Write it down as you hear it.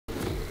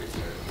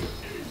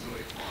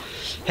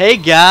Hey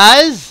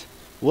guys,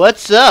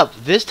 what's up?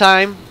 This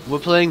time we're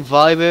playing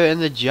Volibear in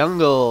the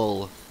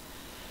jungle.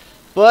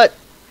 But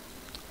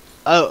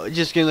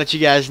just gonna let you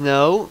guys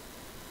know.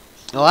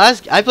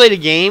 I played a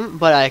game,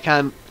 but I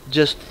kind of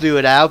just threw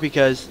it out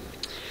because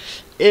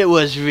it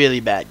was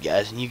really bad,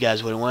 guys, and you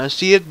guys wouldn't want to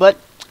see it. But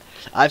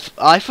I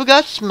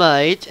forgot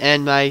Smite,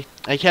 and my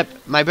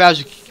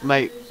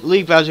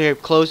League browser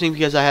kept closing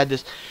because I had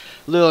this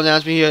little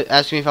announcement here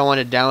asking me if I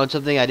wanted to download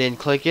something. I didn't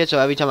click it, so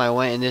every time I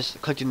went in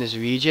clicked in this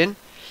region,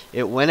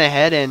 it went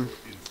ahead and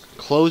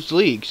closed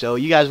League. So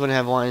you guys wouldn't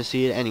have wanted to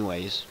see it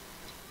anyways.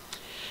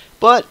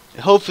 But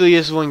hopefully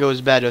this one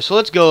goes better. So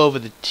let's go over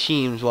the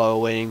teams while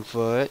we're waiting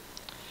for it.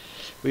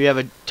 We have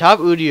a top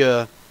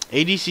Udyr,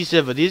 ADC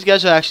Silver. These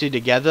guys are actually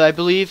together, I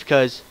believe,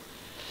 because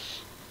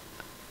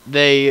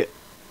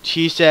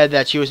she said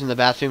that she was in the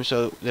bathroom,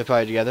 so they're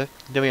probably together.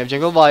 Then we have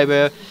Jangle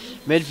Wednesdays,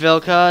 mid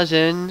Vel'Koz,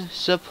 and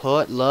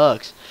support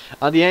Lux.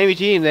 On the enemy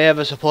team, they have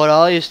a support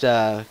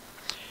Alistar,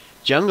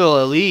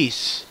 jungle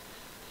Elise,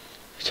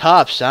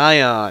 top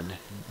Sion,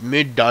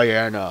 mid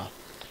Diana,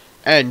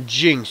 and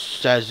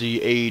Jinx as the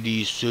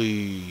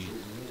ADC.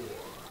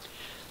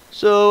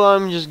 So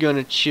I'm just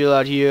gonna chill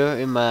out here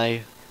in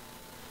my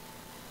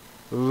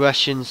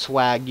Russian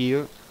swag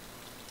gear.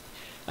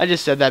 I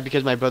just said that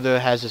because my brother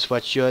has a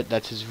sweatshirt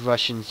that's his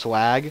Russian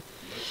swag.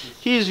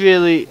 He's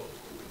really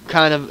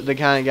kind of the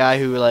kind of guy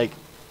who, like,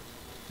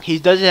 he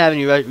doesn't have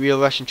any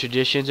real Russian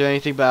traditions or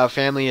anything, but our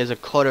family is a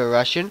quarter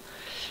Russian.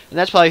 And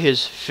that's probably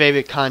his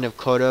favorite kind of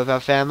quarter of our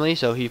family,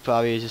 so he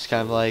probably is just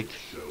kind of like,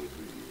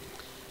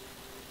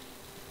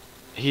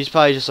 he's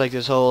probably just like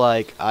this whole,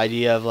 like,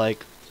 idea of,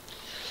 like,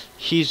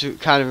 he's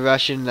kind of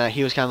Russian, that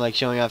he was kind of like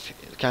showing off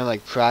kind of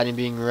like pride in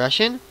being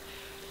Russian.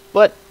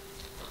 But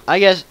I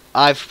guess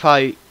I've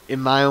probably,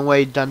 in my own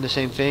way, done the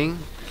same thing.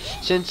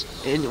 Since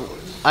in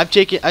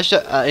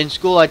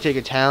school I take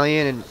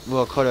Italian and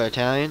well, quarter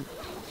Italian.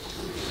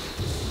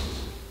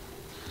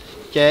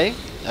 Okay,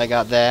 I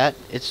got that.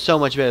 It's so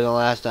much better than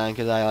last time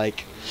because I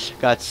like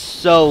got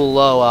so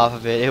low off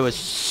of it. It was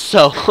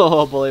so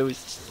horrible. It was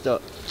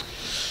so.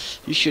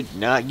 You should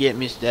not get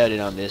me started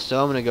on this.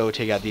 So I'm gonna go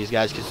take out these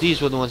guys because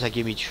these were the ones that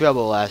gave me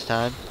trouble last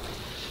time.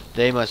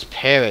 They must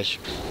perish.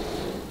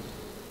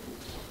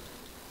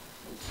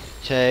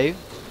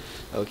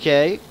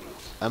 Okay.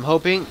 I'm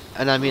hoping,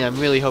 and I mean I'm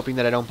really hoping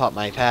that I don't pop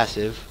my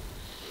passive.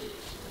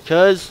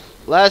 Because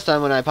last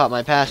time when I popped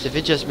my passive,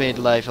 it just made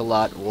life a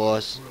lot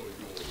worse.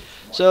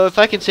 So if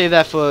I can save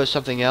that for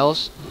something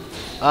else,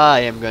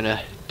 I am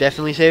gonna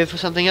definitely save it for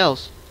something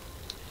else.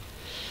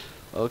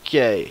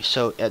 Okay,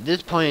 so at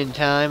this point in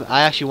time,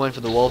 I actually went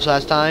for the wolves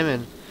last time,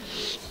 and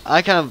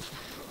I'm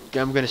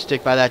gonna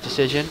stick by that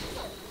decision.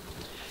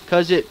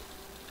 Because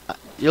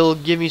you'll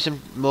give me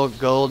some more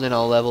gold and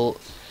I'll level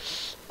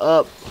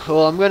up.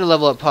 Well, I'm going to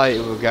level up probably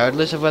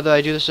regardless of whether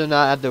I do this or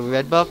not at the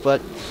red buff, but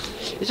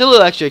it's a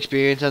little extra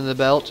experience under the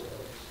belt.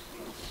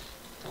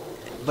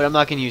 But I'm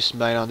not going to use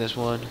Smite on this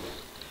one,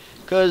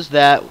 because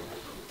that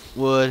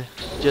would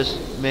just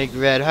make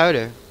red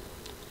harder.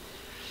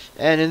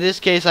 And in this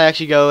case, I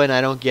actually go and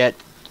I don't get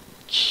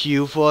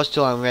Q force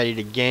till I'm ready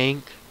to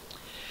gank.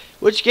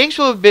 Which ganks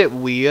were a bit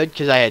weird,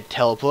 because I had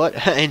teleport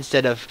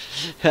instead of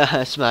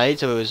Smite,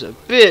 so it was a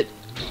bit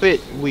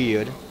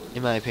weird,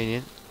 in my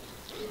opinion.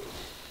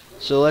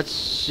 So let's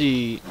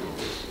see.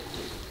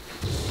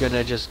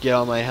 Gonna just get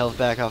all my health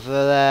back off of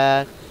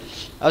that.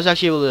 I was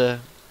actually able to,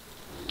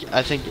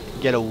 I think,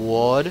 get a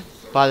ward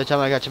by the time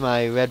I got to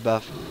my red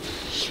buff,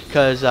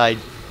 because I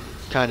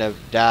kind of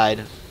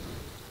died.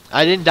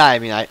 I didn't die, I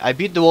mean, I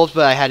beat the wolves,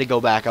 but I had to go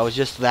back. I was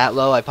just that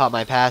low. I popped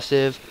my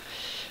passive.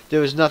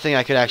 There was nothing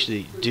I could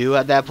actually do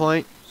at that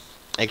point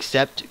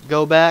except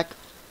go back.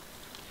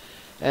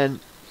 And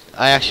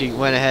I actually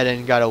went ahead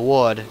and got a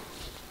ward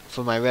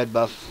for my red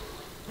buff,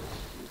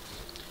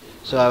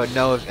 so I would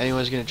know if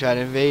anyone's going to try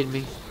to invade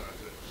me.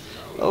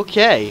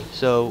 Okay,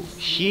 so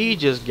she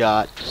just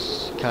got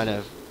kind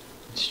of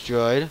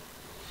destroyed.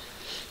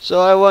 So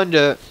I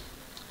wonder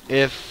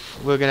if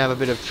we're going to have a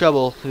bit of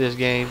trouble this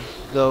game.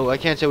 Though I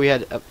can't say we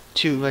had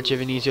too much of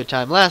an easier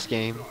time last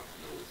game.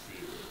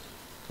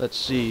 Let's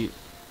see.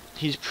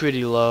 He's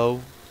pretty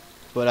low,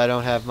 but I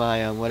don't have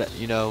my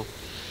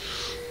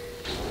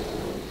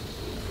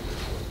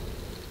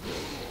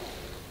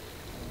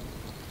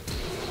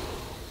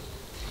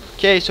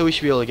Okay, so we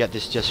should be able to get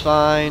this just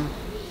fine.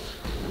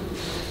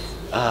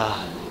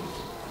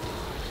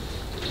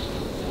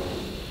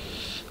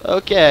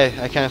 Okay,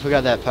 I kind of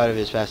forgot that part of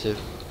his passive.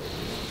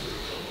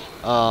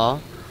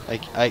 I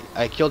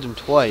killed him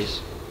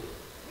twice.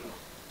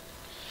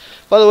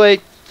 By the way,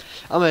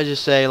 I'm gonna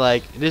just say,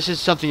 like, this is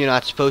something you're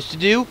not supposed to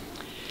do,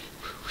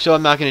 so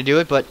I'm not gonna do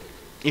it. But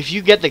if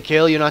you get the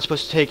kill, you're not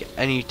supposed to take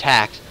any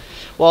attacks.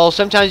 Well,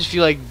 sometimes if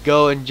you like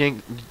go and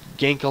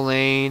gank a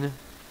lane,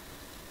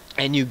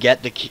 and you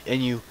get the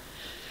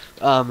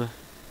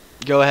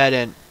go ahead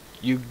and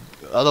you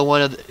are the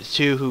one of the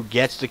two who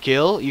gets the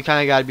kill, you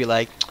kind of gotta be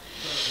like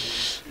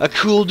a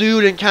cool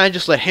dude and kind of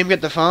just let him get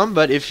the farm.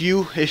 But if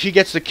he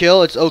gets the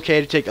kill, it's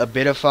okay to take a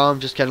bit of farm,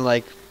 just kind of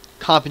like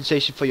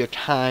compensation for your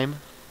time.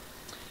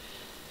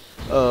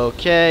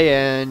 Okay,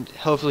 and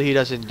hopefully he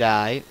doesn't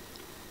die.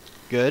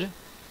 Good.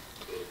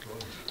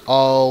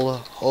 I'll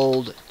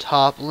hold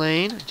top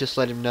lane, just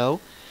let him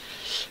know.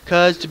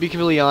 Because, to be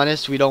completely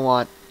honest, we don't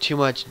want too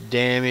much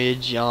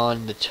damage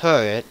on the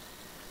turret.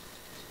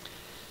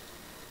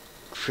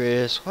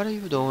 Chris, what are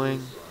you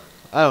doing?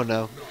 I don't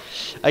know.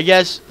 I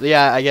guess,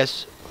 yeah, I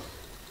guess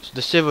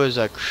the silver is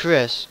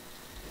Chris.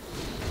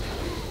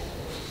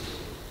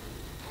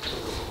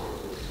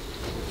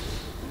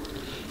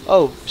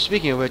 Oh,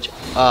 speaking of which,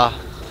 I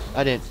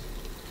didn't.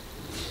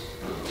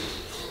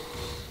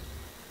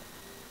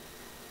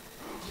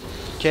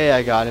 Okay,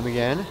 I got him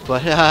again,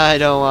 but I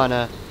don't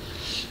wanna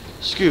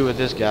screw with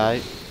this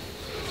guy.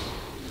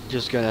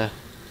 Just gonna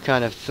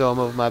kind of throw him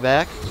over my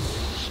back.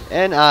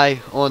 And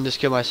I own this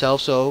kill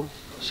myself, so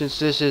since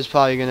this is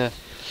probably gonna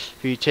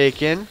be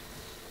taken,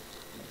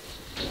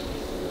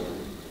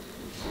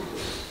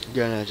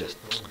 gonna just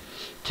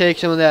take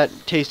some of that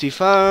tasty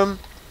farm.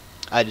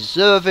 I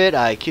deserve it.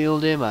 I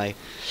killed him. I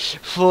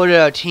forwarded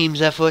our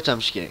team's efforts. I'm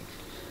just kidding.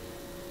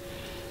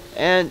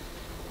 And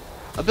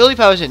ability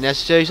power isn't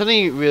necessary. Something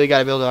you really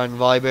gotta build on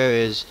Volibear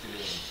is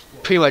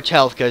pretty much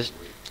health, because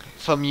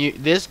from you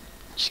this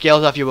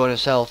scales off your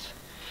bonus health.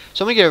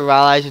 So I'm gonna get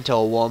rallies into a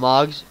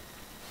Warmogs.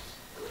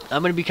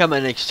 I'm gonna become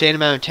an insane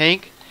amount of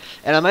tank,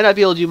 and I might not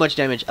be able to do much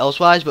damage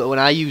elsewise. But when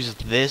I use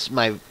this,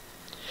 when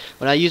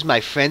I use my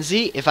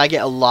frenzy, if I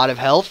get a lot of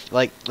health,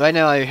 like right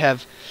now I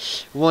have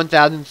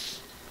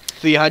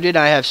 1,300,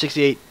 I have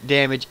 68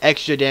 damage,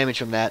 extra damage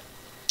from that.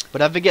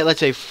 But if I get, let's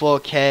say,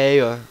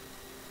 4K, or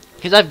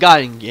because I've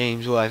gotten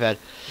games where I've had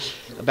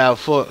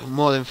about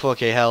more than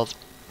 4K health.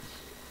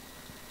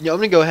 Yeah, I'm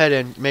gonna go ahead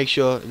and make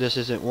sure this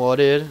isn't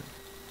warded.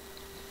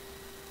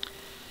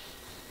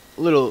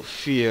 Little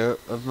fear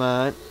of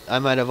mine. I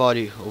might have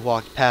already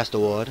walked past the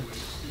ward.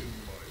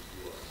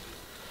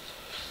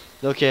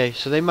 Okay,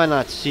 so they might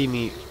not see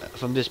me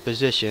from this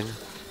position.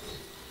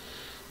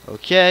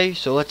 Okay,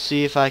 so let's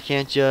see if I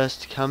can't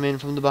just come in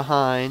from the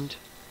behind.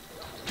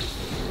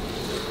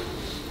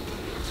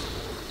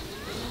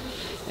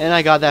 And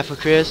I got that for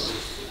Chris.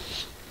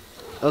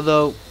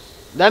 Although,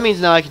 that means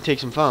now I can take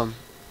some farm.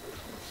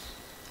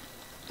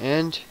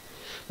 And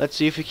let's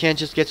see if we can't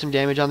just get some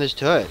damage on this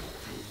turret.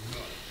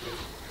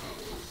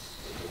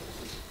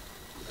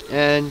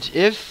 And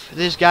if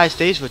this guy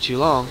stays for too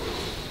long,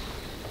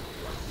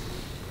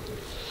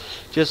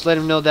 just let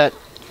him know that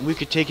we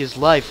could take his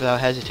life without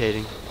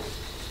hesitating.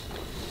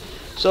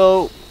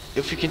 So,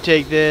 if we can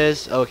take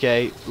this,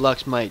 okay,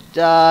 Lux might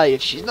die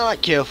if she's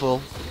not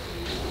careful.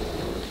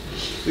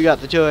 We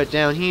got the turret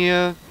down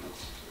here.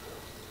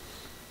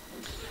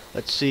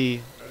 Let's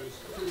see.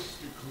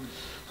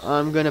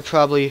 I'm gonna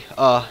probably,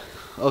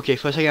 okay,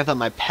 for a second I thought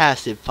my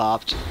passive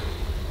popped.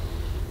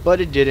 But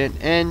it didn't,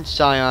 and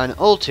Scion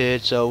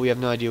ulted, so we have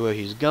no idea where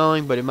he's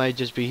going, but he might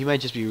just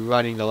be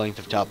running the length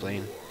of top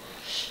lane.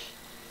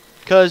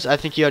 Because I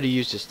think he already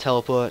used his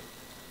teleport.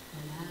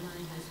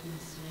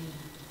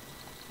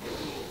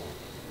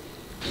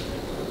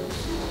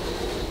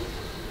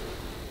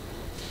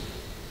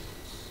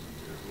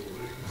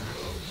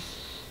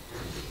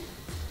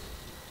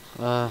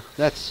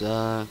 That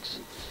sucks.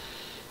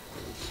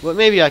 But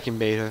maybe I can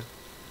bait her.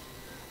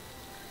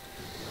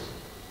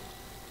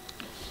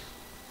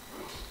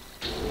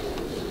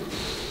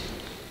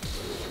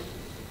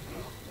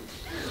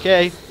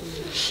 Okay,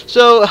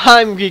 so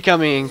I'm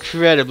becoming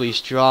incredibly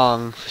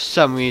strong for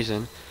some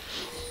reason.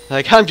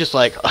 Like, I'm just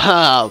like,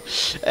 oh,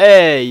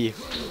 hey,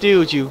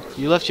 dude, you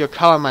left your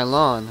car on my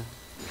lawn.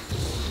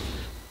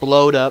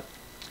 Blowed up.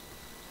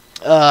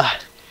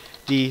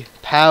 The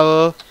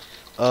power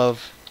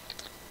of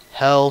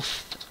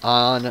health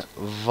on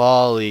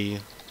volley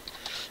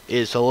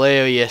is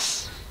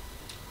hilarious.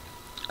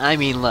 I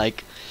mean,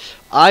 like,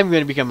 I'm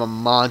gonna become a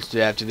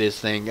monster after this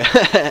thing.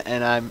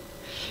 And I'm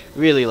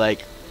really,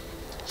 like,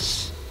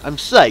 I'm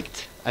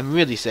psyched. I'm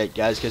really psyched,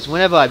 guys, because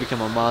whenever I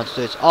become a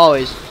monster, it's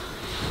always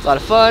a lot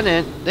of fun,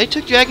 and they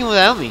took Dragon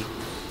without me.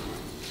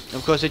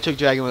 Of course, they took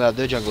Dragon without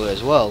their jungler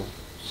as well,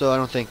 so I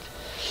don't think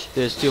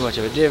there's too much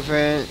of a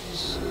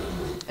difference.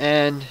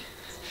 And,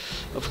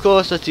 of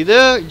course, let's see,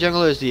 their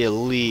jungler is the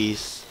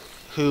Elise,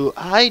 who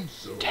I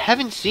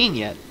haven't seen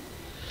yet.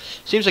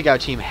 Seems like our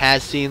team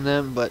has seen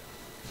them, but,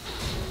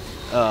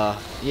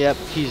 yep,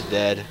 he's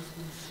dead.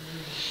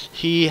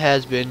 He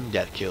has been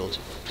death killed.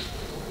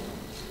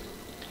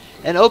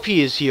 And OP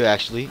is here,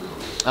 actually.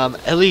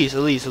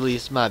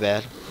 Elise, my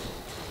bad.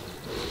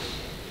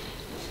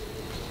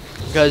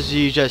 Because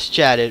you just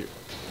chatted.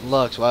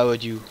 Lux, why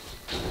would you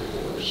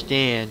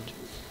stand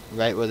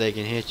right where they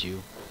can hit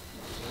you?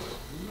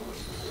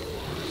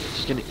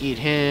 Just gonna eat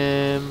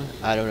him.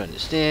 I don't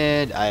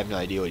understand. I have no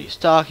idea what he's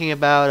talking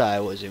about.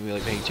 I wasn't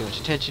really paying too much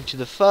attention to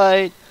the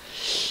fight.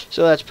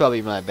 So that's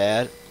probably my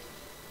bad.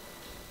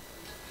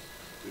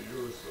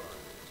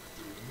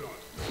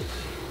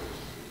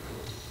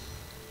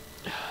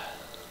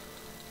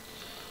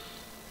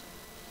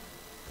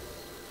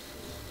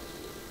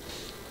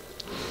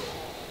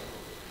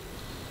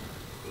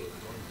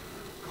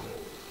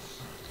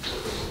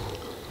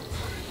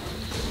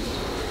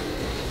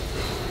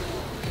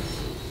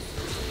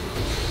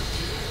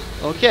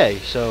 Okay,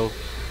 so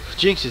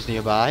Jinx is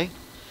nearby,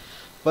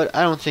 but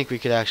I don't think we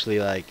could actually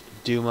like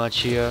do much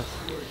here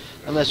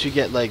unless we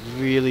get like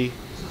really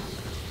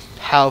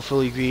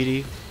powerfully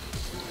greedy.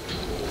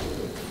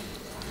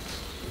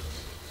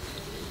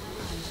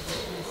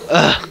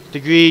 Ugh, the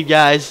greed,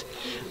 guys.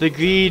 The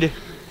greed,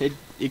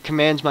 it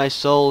commands my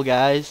soul,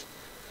 guys.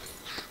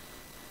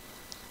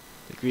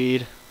 The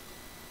greed.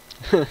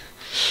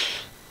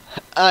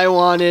 I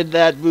wanted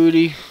that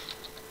booty.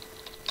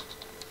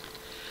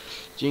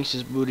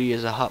 Jinx's booty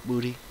is a hot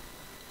booty.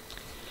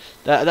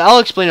 I'll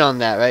explain on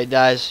that, right,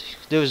 guys?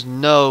 There was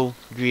no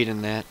greed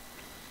in that.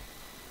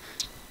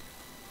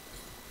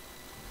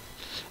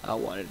 I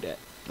wanted that.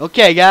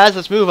 Okay, guys,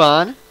 let's move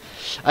on.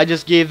 I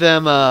just gave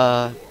them,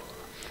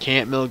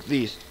 can't milk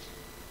these.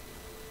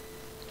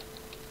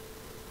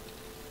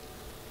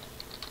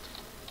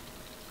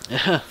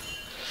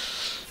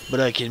 But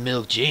I can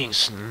milk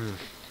Jinx.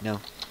 No.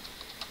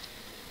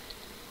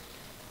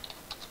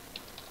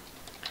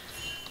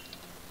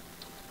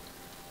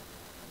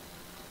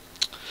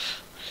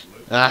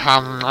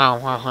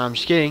 I'm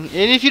just kidding.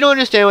 And if you don't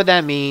understand what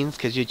that means,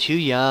 because you're too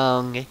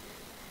young.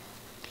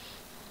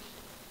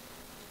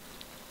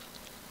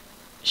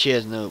 She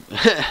has no...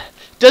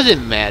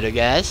 Doesn't matter,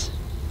 guys.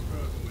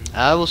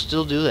 I will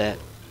still do that.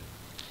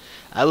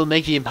 I will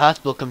make the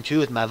impossible come true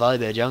with my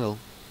Volibear jungle.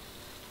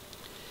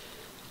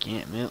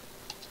 Can't milk.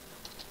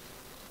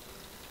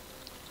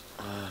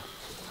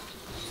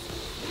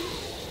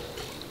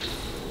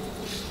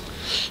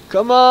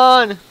 Come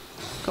on!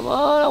 Come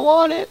on, I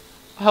want it!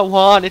 I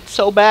want it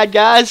so bad,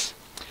 guys!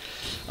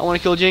 I want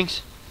to kill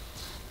Jinx.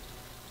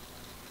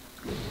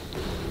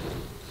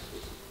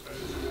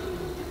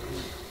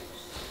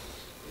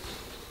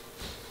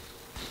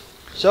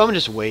 So I'm gonna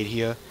just wait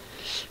here.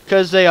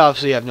 Because they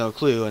obviously have no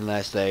clue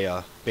unless they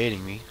are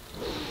baiting me.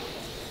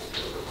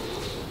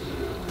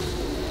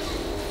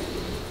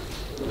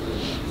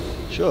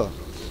 Sure.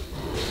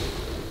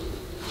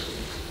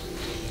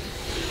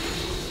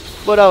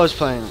 But I was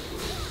playing.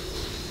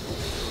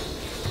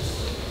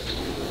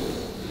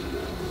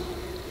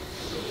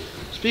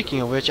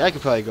 Speaking of which, I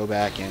could probably go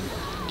back and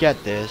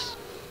get this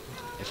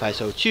if I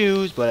so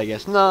choose, but I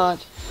guess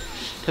not.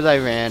 Because I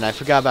ran. I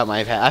forgot about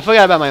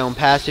my own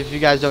passive. If you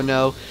guys don't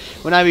know,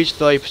 when I reach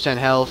 30%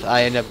 health,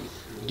 I end up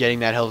getting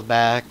that health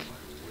back.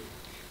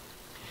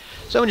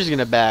 So I'm just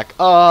gonna back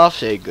off.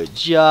 Say good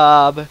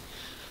job.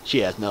 She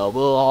has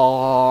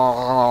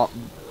no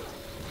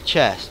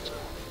chest.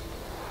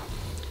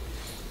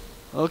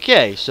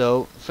 Okay,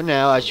 so for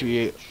now I should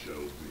be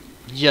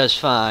just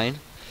fine.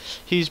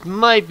 He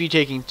might be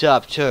taking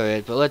top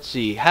turret, but let's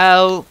see.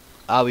 How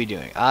are we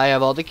doing? I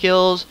have all the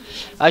kills.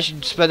 I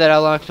should spread that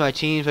out amongst my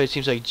team, but it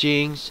seems like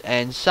Jinx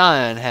and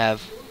Sion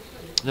have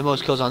the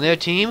most kills on their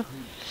team.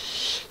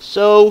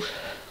 So,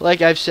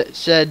 like I've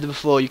said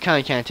before, you kind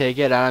of can't take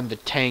it. I'm the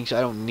tank, so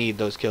I don't need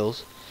those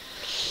kills.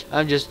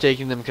 I'm just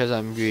taking them because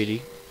I'm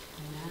greedy.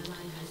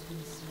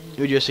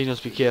 With your signals,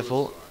 be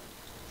careful.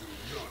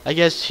 I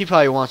guess he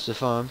probably wants to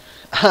farm.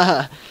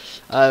 I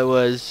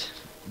was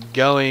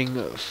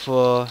going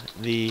for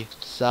the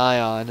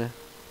Sion.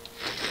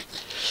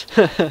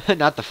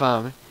 Not the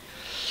farm.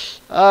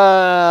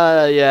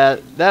 Yeah,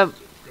 that...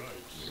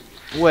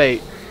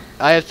 Wait.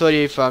 I have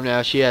 38 farm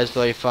now. She has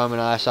 30 farm,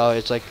 and I saw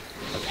it's like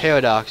a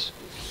paradox.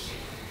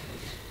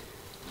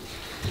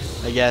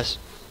 I guess.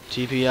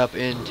 TP up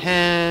in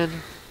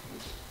 10.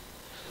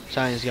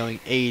 Sion's going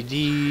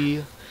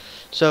AD.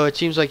 So it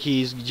seems like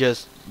he's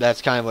just...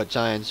 That's kind of what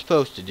Sion's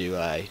supposed to do.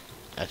 I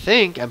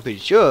think, I'm pretty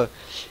sure,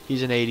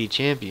 he's an AD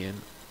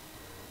champion.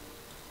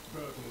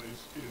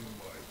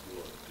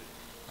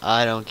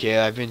 I don't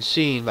care. I've been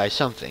seen by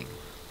something.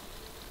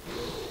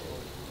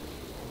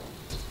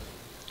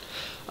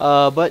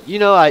 But, you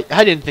know, I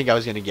didn't think I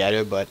was going to get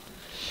her, but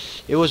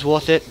it was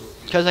worth it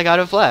because I got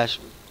her flash.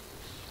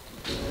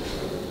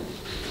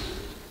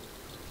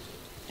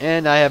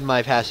 And I have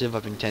my passive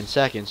up in 10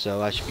 seconds,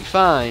 so I should be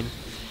fine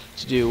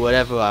to do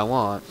whatever I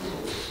want.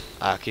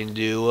 I can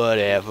do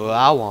whatever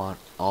I want.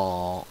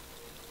 Aww.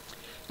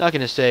 Not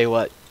going to say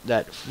what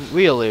that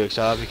real lyrics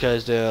are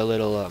because they're a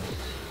little,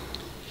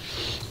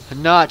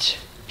 not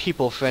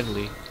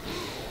people-friendly.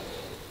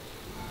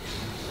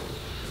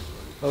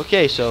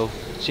 Okay, so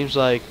it seems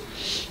like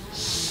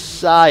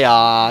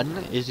Sion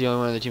is the only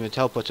one on the team with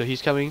teleport, so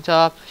he's coming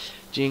top.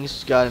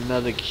 Jinx got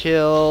another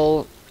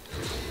kill.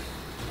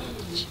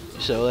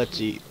 So let's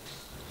see.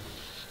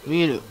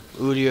 Me and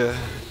Udyr,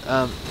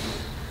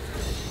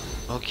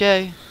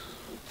 okay.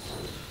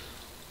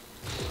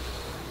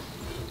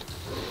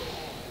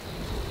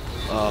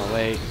 Oh,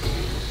 wait.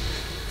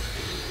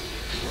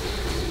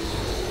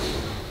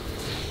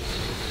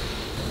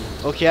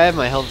 Okay, I have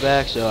my health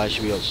back, so I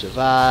should be able to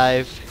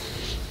survive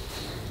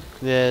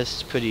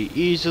this pretty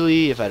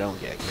easily if I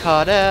don't get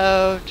caught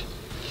out.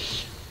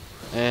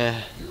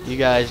 You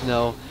guys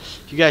know.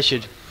 You guys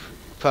should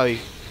probably...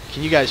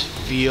 Can you guys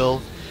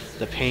feel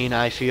the pain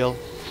I feel?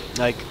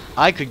 Like,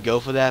 I could go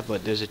for that,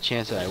 but there's a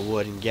chance that I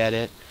wouldn't get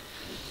it.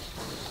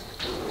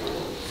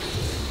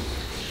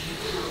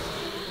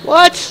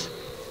 What?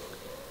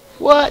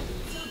 What?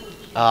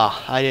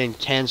 Ah, I didn't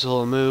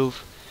cancel a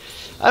move.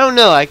 I don't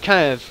know,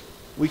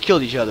 we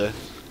killed each other.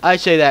 I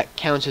say that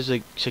counts as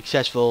a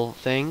successful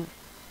thing.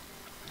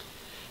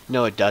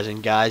 No, it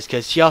doesn't, guys,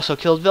 because she also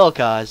killed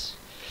Vel'Koz,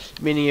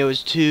 meaning it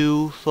was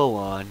 2 for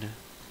 1.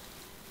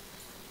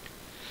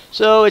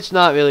 So it's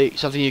not really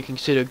something you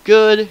consider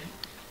good.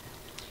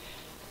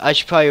 I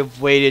should probably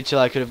have waited till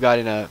I could have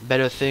gotten a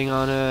better thing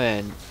on her,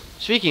 and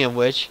speaking of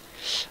which,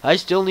 I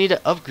still need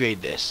to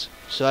upgrade this.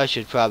 So I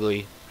should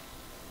probably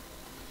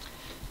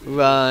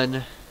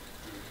run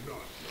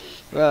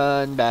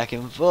back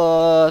and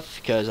forth,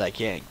 because I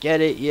can't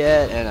get it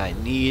yet, and I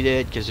need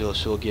it, because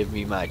this will give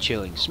me my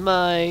Chilling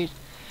Smite.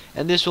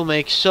 And this will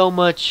make so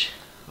much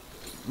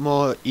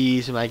more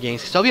ease in my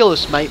games, because I'll be able to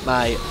smite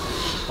my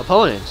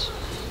opponents.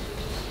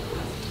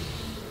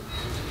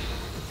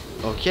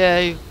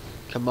 Okay,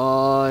 come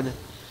on,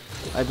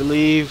 I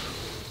believe.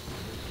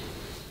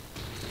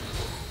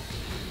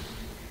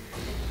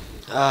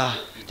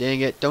 Ah,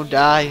 dang it, don't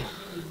die.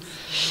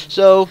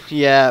 So,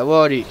 yeah, we're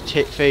already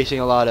facing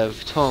a lot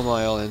of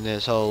turmoil in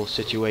this whole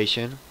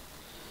situation.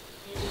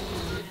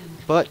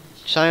 But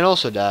Cyan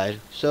also died,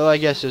 so I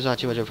guess there's not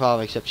too much of a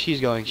problem, except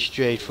she's going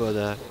straight for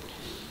the...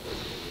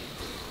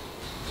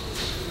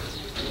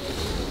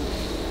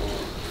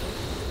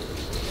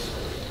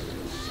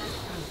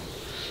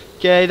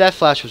 Okay, that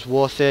flash was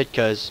worth it,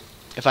 because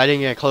if I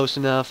didn't get close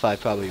enough, I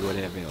probably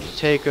wouldn't have been able to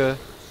take her.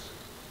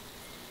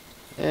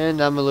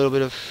 And I'm a little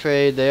bit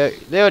afraid they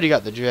already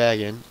got the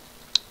dragon.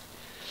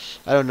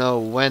 I don't know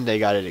when they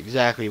got it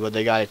exactly, but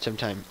they got it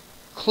sometime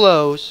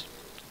close.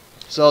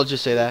 So I'll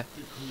just say that.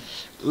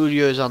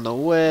 Udyr is on the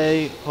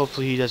way.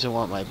 Hopefully he doesn't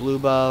want my blue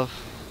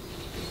buff.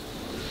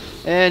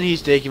 And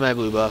he's taking my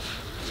blue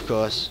buff, of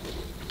course.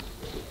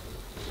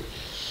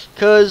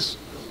 Because,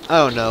 I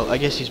don't know, I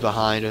guess he's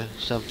behind or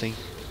something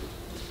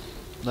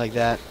like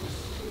that.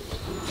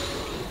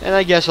 And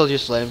I guess I'll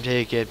just let him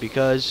take it,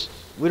 because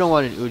we don't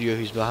want an Udyr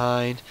who's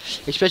behind.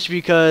 Especially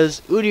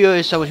because Udyr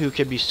is someone who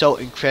can be so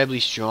incredibly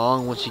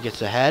strong once he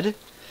gets ahead.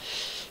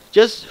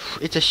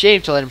 It's a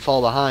shame to let him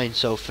fall behind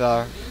so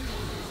far.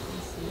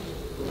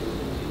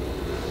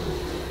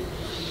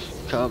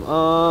 Come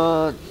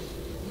on.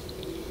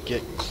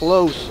 Get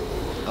close.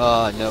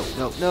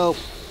 No.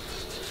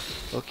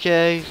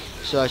 Okay,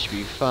 so I should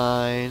be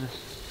fine.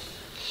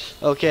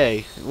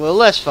 Okay, well,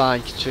 less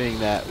fine considering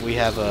that we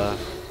have a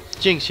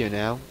Jinx here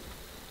now.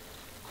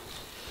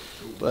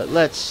 But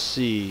let's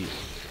see.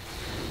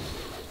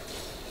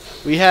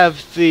 We have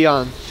 3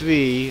 on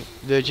 3.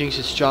 The Jinx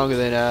is stronger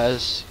than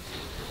us.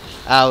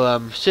 Our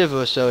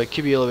Sivir, so it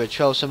could be a little bit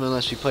troublesome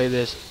unless we play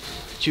this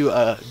to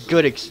a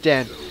good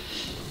extent.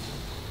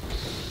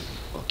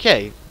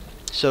 Okay,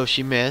 so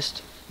she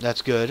missed.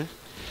 That's good.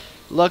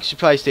 Lux should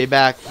probably stay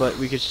back, but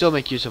we could still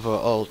make use of her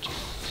ult.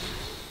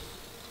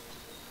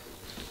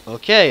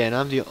 Okay, and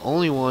I'm the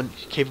only one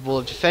capable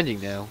of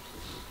defending now.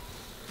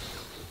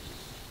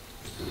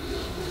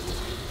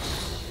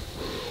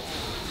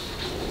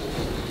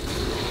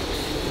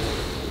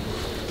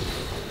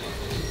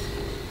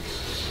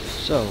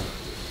 So,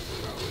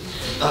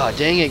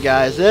 dang it,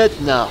 guys.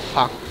 No,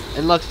 fuck.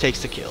 And Lux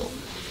takes the kill.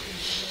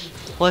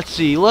 Let's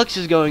see. Lux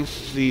is going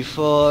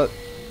 3-4.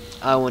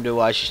 I wonder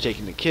why she's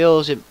taking the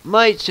kills. It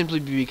might simply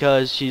be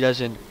because she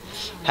doesn't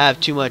have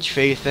too much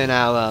faith in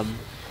our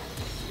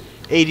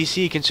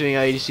ADC, considering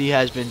our ADC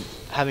has been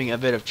having a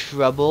bit of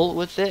trouble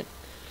with it.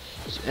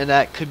 And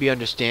that could be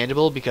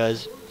understandable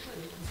because...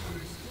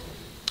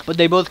 But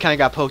they both kind of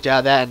got poked out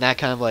of that, and that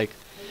kind of like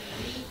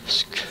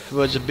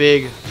was a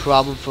big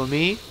problem for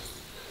me.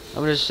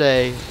 I'm going to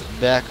say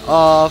back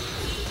off.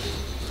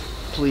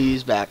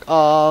 Please back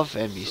off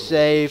and be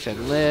safe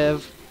and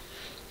live.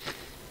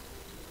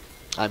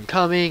 I'm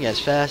coming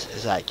as fast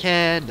as I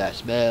can. That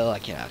spell I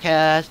cannot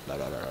cast. Blah,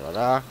 blah, blah, blah,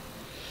 blah.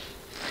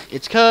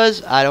 It's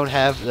cause I don't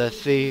have the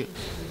 3.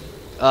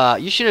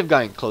 You shouldn't have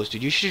gotten close,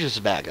 dude. You should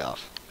just back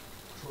off.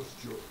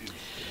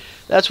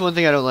 That's one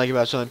thing I don't like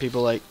about some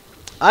people. Like,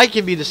 I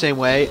can be the same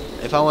way.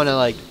 If I want to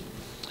like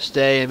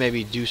stay and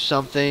maybe do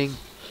something,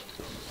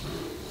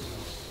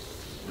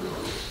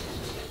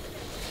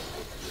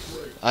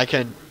 I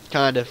can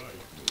kind of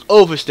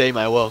overstay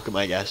my welcome,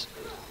 I guess.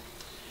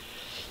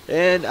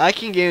 And I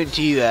can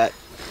guarantee that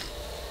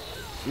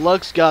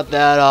Lux got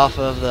that off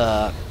of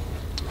the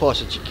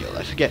person she killed.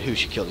 I forget who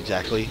she killed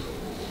exactly.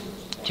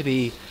 To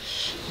be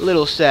a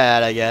little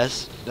sad, I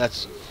guess.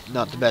 That's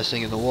not the best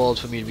thing in the world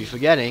for me to be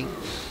forgetting,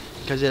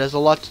 because it has a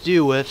lot to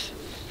do with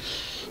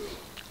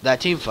that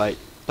team fight.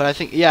 But I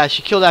think, yeah,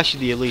 she killed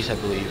actually the Elise, I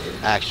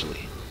believe,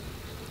 actually.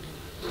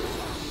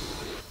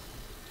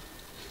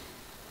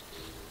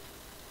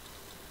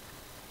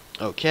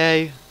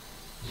 Okay.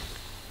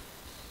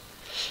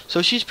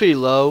 So she's pretty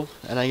low,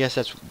 and I guess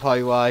that's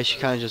probably why she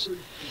kind of just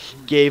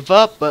gave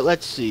up. But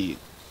let's see.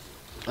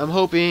 I'm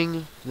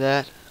hoping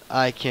that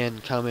I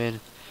can come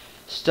in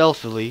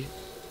stealthily.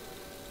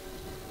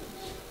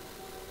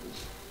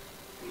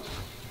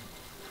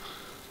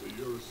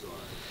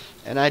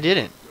 And I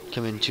didn't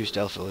come in too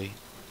stealthily.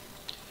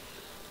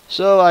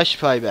 So I should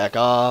probably back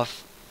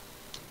off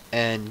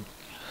and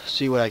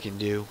see what I can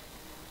do.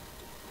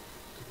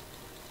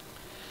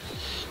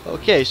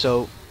 Okay,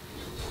 so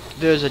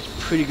there's a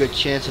pretty good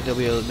chance that they'll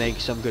be able to make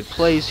some good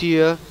plays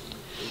here,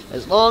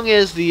 as long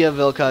as the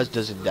Vel'Koz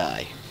doesn't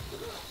die.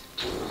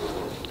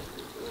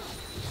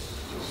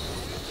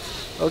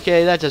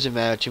 Okay, that doesn't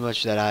matter too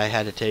much that I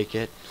had to take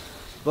it,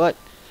 but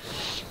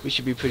we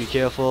should be pretty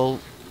careful.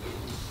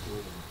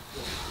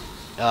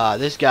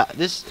 This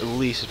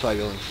Elise is probably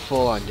going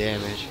full on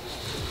damage.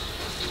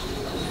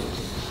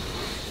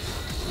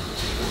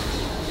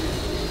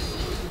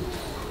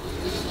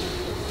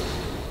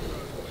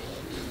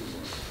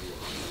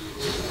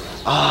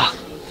 Ah!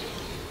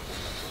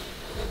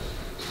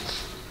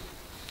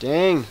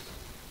 Dang!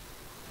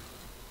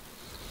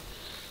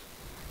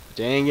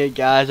 Dang it,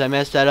 guys! I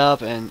messed that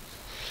up, and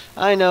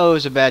I know it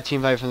was a bad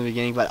team fight from the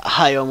beginning, but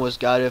I almost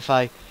got it. If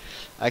I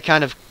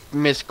kind of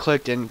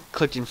misclicked and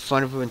clicked in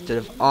front of her instead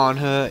of on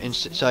her, and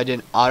so I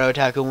didn't auto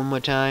attack her one more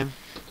time.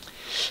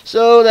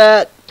 So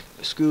that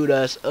screwed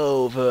us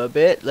over a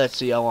bit. Let's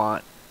see. I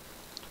want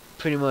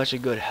pretty much a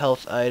good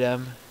health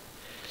item.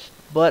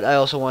 But I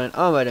also want an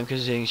arm item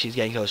considering she's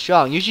getting so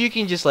strong. Usually you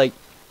can just like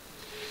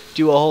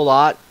do a whole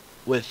lot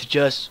with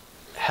just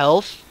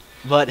health.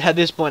 But at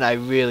this point I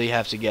really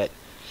have to get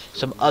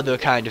some other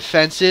kind of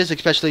defenses,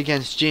 especially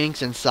against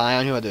Jinx and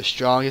Sion, who are the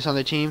strongest on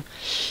the team.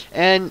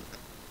 And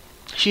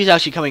she's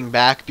actually coming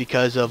back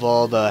because of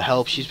all the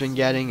help she's been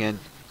getting. And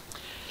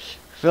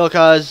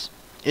Vel'Koz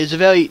is a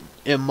very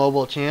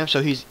immobile champ,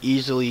 so he's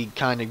easily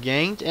kind of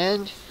ganked.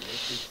 And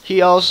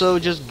he also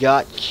just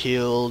got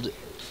killed.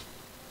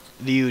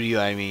 The Udyr,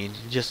 I mean,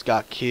 just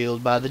got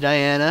killed by the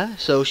Diana,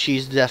 so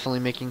she's definitely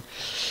making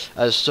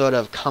a sort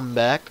of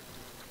comeback.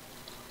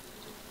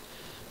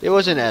 It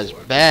wasn't as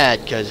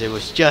bad because it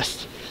was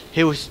just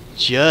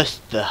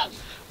the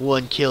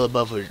one kill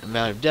above her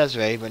amount of death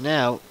rate, but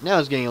now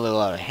it's getting a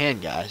little out of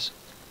hand, guys.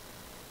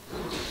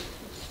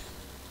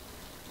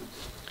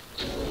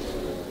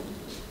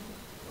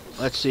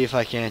 Let's see if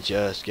I can't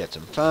just get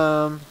some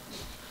farm.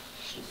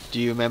 Do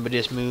you remember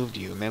this move? Do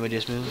you remember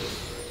this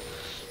move?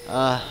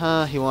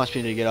 He wants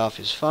me to get off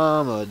his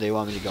farm, or they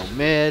want me to go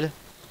mid.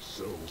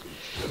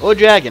 Or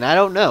dragon, I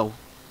don't know.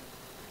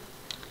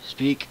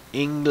 Speak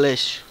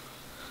English.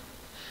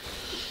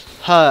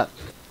 I'm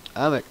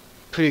a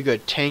pretty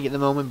good tank at the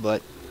moment,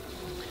 but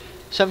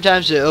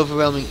sometimes the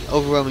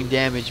overwhelming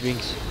damage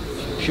brings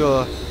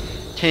pure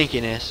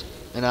tankiness,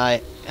 and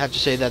I have to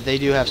say that they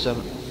do have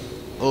some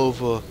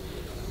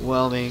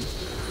overwhelming.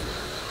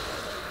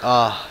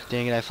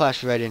 Dang it, I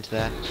flashed right into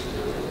that.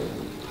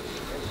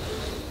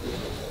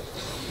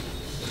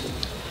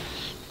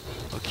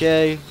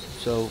 Okay,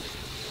 so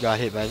got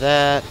hit by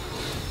that.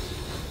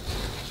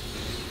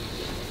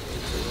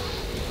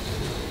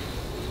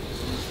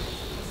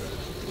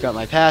 Got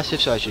my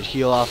passive, so I should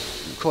heal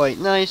off quite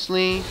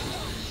nicely.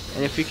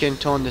 And if we can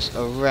turn this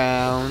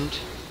around,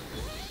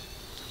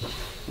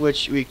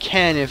 which we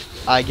can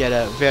if I get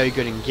a very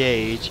good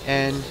engage,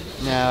 and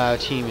now our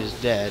team is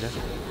dead.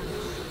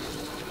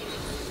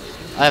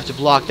 I have to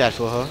block that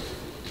for her.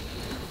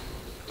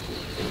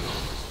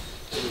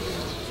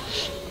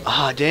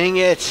 Ah, dang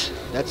it.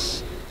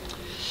 That's...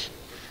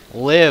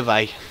 Live.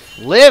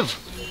 Live!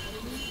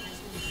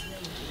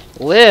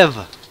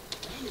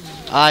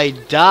 I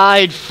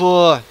died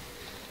for...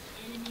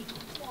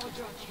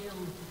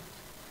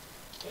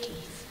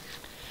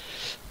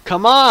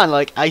 Come on,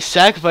 like, I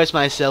sacrificed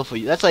myself for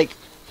you. That's like...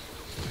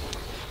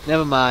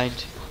 Never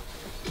mind.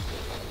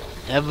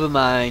 Never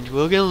mind.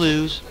 We're gonna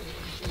lose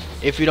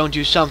if we don't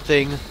do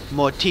something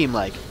more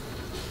team-like.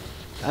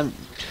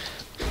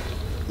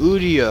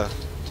 Udyr.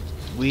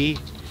 We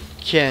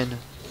can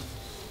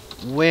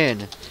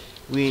win.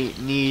 We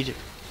need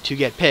to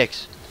get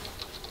picks.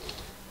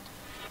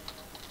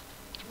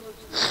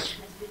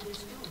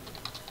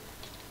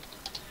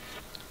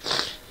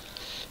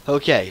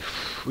 Okay,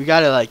 we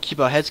gotta like keep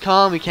our heads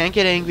calm. We can't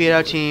get angry at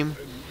our team.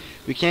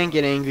 We can't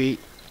get angry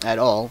at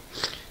all.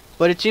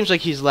 But it seems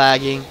like he's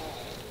lagging.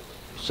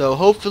 So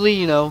hopefully,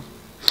 you know,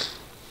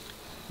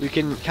 we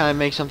can kind of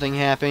make something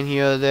happen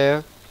here or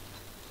there.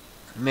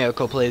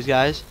 Miracle plays,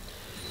 guys.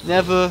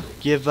 Never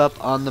give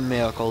up on the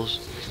miracles.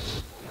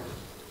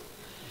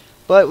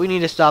 But we need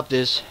to stop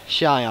this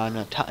Sion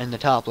in the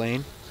top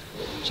lane.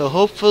 So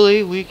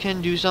hopefully we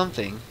can do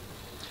something.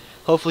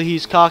 Hopefully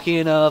he's cocky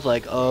enough,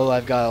 like, oh,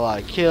 I've got a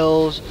lot of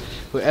kills.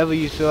 Whoever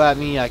you throw at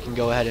me, I can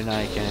go ahead and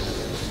I can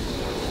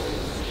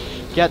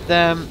get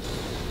them.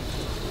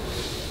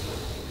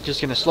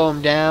 Just gonna slow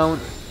him down.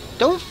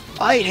 Don't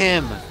fight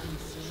him.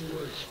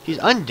 He's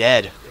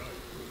undead.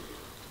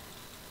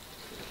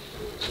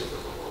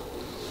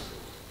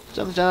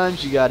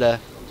 Sometimes you gotta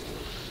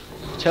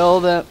tell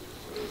them.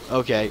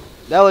 Okay,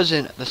 that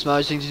wasn't the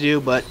smartest thing to do,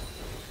 but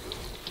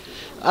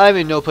I'm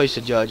in no place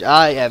to judge.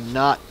 I am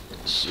not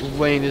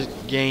winning this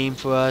game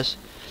for us.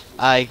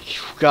 I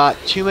got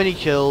too many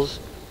kills,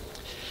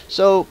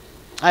 so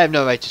I have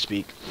no right to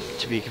speak,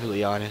 to be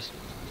completely honest.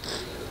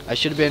 I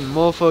should have been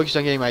more focused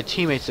on getting my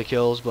teammates the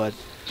kills, but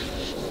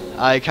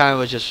I kind of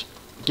was just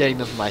getting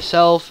them for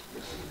myself,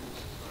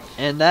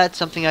 and that's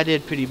something I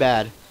did pretty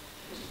bad.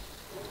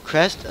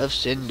 Crest of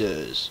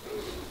Cinders.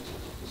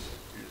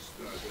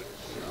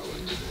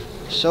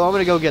 So I'm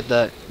gonna go get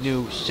the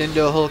new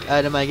Cinder Hulk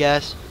item, I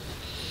guess.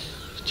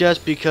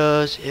 Just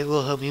because it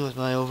will help me with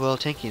my overall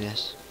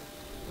tankiness.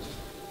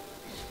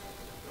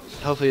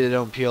 Hopefully they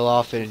don't peel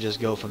off it and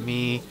just go for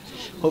me.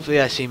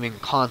 Hopefully I seem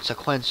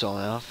inconsequential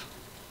enough.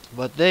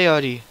 But they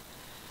already...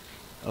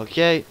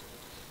 Okay.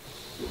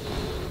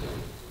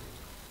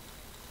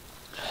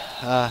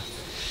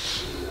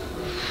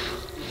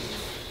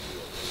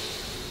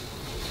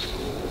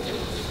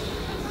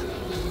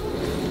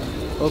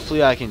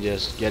 Hopefully I can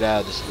just get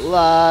out of this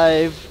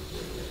alive.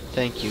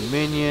 Thank you,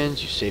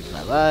 minions. You saved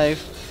my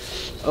life.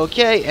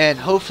 Okay, and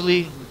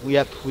hopefully,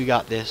 yep, we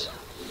got this.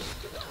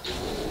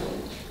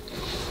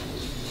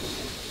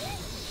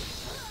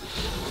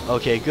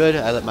 Okay, good.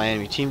 I let my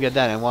enemy team get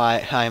that, and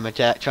why I am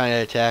trying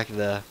to attack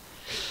the...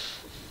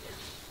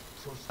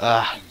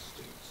 I'm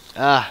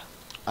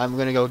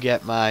gonna go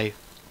get my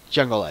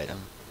jungle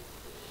item.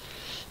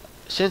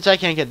 Since I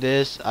can't get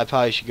this, I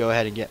probably should go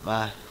ahead and get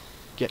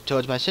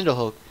towards my Cinder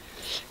Hulk,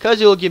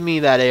 because it will give me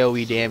that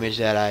AoE damage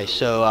that I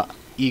so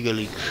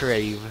eagerly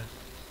crave.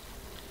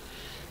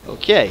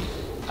 Okay,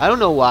 I don't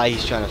know why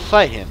he's trying to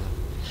fight him.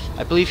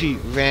 I believe he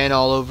ran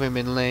all over him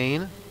in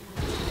lane.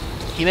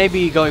 He may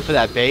be going for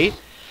that bait,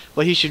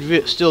 but he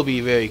should still be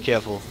very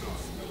careful.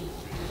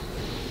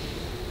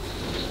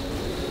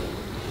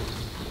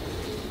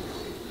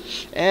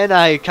 And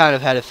I kind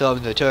of had to throw him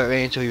into the turret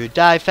range so he would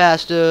die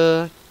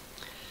faster.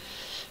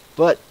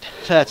 But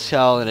that's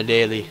all on a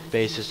daily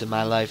basis in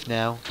my life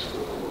now.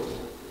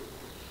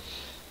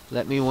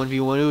 Let me 1v1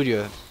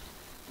 Udyr.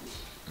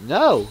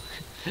 No!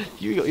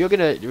 You're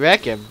gonna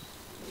wreck him.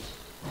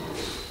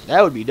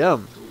 That would be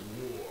dumb.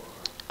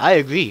 I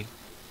agree.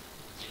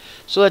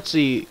 So let's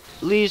see.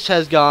 Least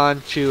has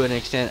gone to an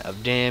extent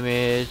of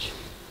damage.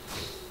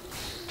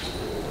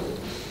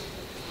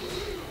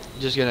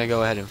 Just gonna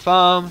go ahead and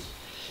farm.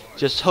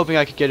 Just hoping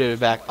I could get her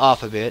back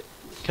off a bit,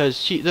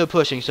 because they're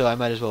pushing, so I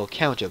might as well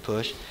counter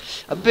push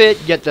a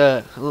bit. Get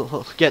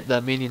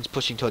the minions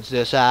pushing towards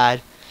their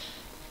side,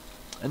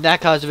 and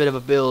that caused a bit of a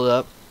build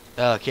up.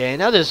 Okay,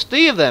 now there's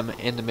 3 of them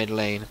in the mid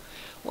lane.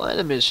 One of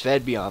them is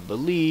fed beyond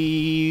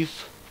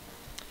belief.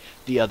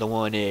 The other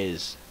one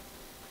is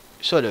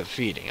sort of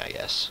feeding, I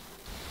guess.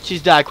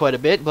 She's died quite a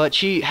bit, but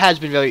she has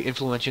been very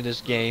influential in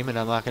this game, and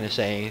I'm not going to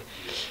say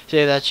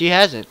that she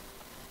hasn't.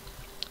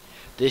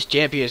 This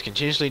champion is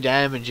continuously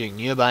damaging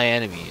nearby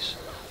enemies.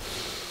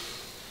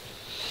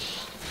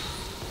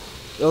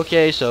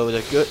 Okay, so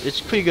it's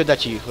pretty good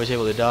that she was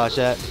able to dodge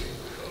that.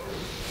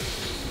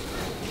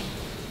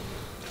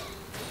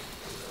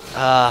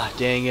 Ah,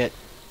 dang it.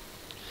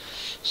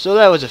 So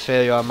that was a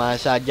failure on my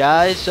side,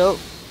 guys. So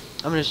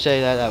I'm going to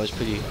say that was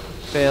pretty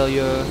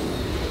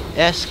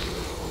failure-esque.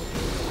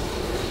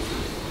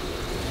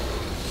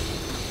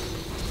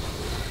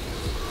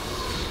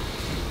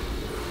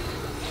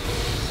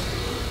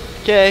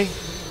 Okay,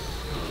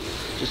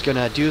 just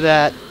gonna do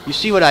that. You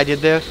see what I did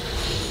there?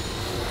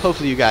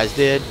 Hopefully you guys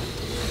did.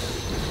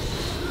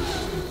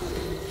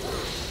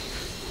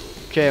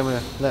 Okay, I'm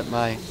gonna let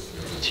my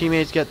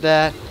teammates get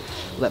that.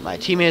 Let my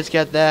teammates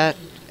get that.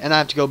 And I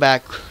have to go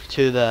back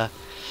to the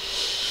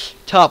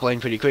top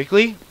lane pretty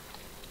quickly.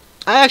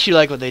 I actually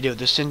like what they did with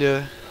the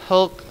Cinder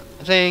Hulk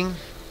thing.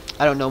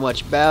 I don't know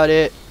much about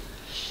it.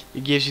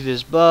 It gives you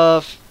this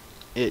buff.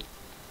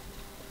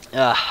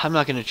 I'm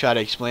not going to try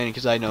to explain it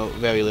because I know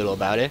very little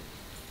about it.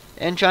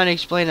 And trying to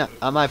explain it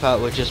on my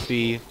part would just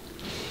be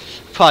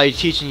probably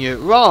teaching you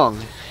wrong.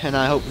 And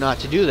I hope not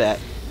to do that.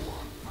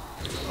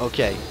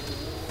 Okay.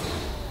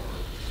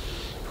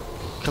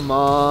 Come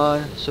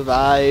on.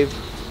 Survive.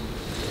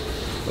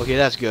 Okay,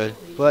 that's good.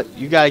 But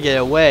you got to get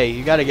away.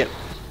 You got to...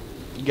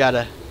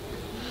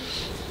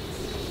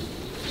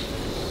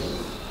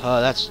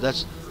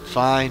 That's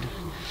fine.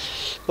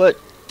 But,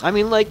 I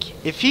mean,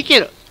 like, if he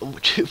can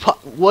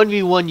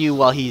 1v1 you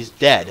while he's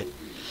dead,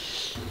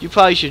 you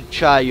probably should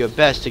try your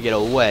best to get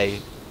away.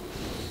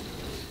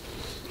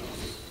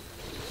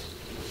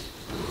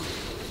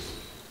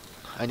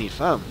 I need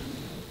farm.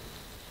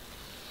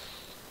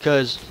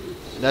 Because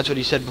that's what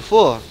he said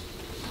before.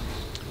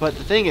 But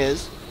the thing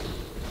is,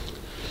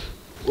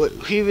 what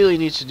he really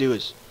needs to do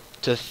is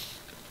to...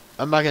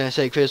 I'm not going to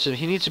say criticism.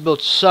 He needs to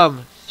build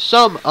some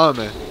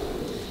armor.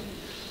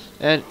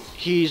 And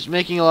he's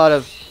making a lot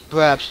of,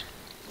 perhaps,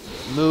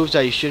 moves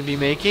that he shouldn't be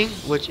making,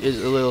 which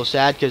is a little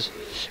sad because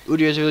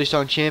Udyr is a really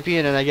strong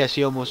champion, and I guess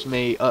he almost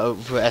may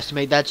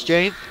overestimate that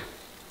strength.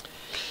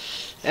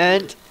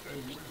 And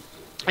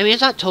I mean,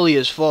 it's not totally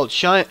his fault.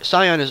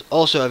 Sion is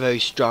also a very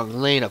strong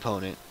lane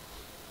opponent.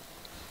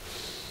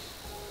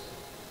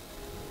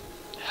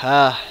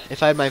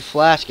 If I had my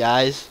flash,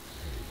 guys.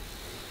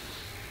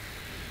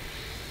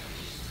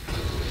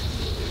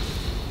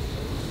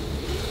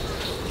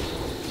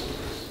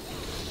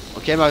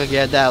 Okay, I'm not gonna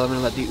get that. I'm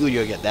gonna let the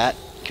Udyr get that.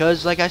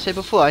 Because, like I said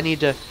before, I need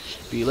to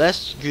be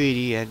less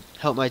greedy and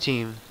help my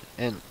team.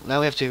 And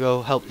now we have to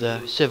go help the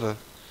Sivir.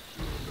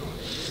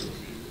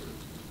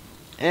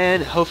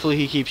 And hopefully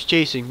he keeps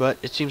chasing, but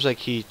it seems like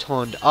he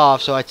turned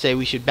off, so I'd say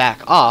we should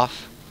back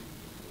off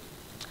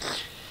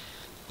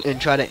and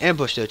try to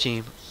ambush their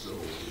team.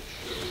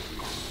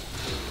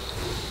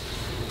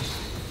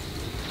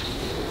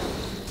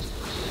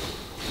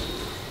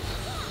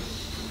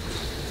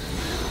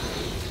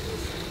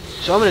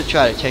 So I'm going to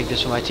try to take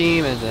this for my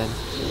team and then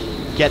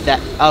get that.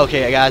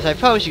 Okay, guys, I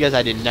promise you guys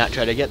I did not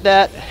try to get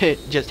that.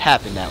 It just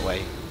happened that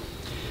way.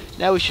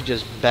 Now we should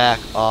just back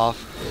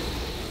off.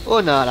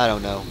 Or not, I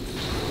don't know.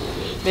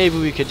 Maybe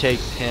we could take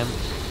him.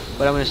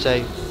 But I'm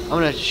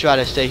going to try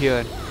to stay here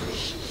and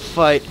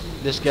fight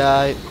this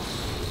guy.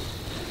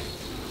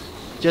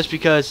 Just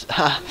because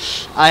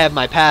I have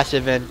my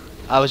passive and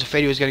I was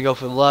afraid he was going to go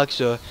for Lux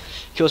or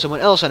kill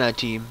someone else on our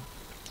team.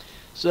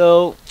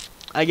 So,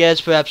 I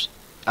guess perhaps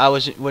I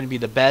wouldn't be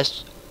the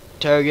best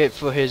target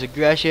for his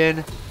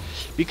aggression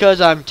because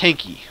I'm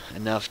tanky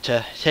enough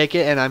to take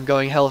it and I'm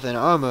going health and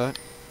armor,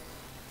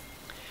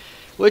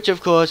 which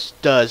of course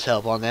does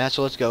help on that.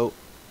 So let's go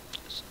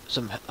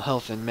some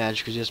health and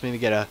magic resist. Maybe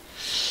get a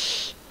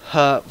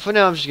for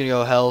now I'm just gonna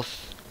go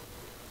health,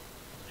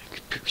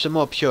 some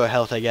more pure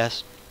health, I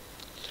guess.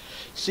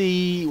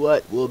 See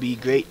what will be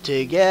great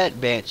to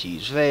get.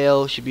 Banshee's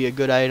Veil should be a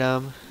good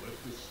item.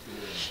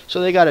 So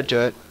they got a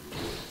turret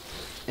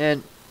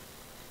and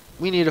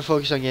we need to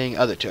focus on getting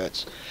other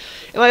turrets.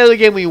 In my other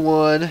game we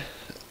won.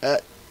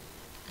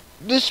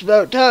 This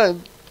about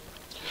time.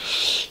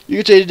 You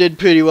could say they did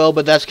pretty well,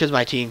 but that's because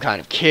my team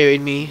kind of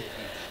carried me.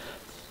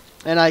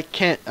 And I'm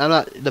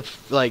not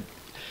the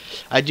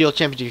ideal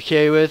champion to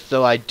carry with,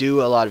 though I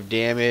do a lot of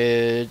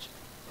damage.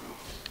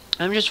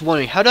 I'm just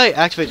wondering, how do I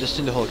activate the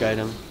Cinderhulk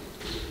item?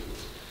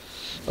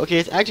 Okay,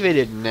 it's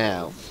activated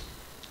now.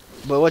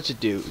 But what's it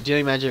do?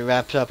 Dealing magic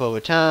wraps up over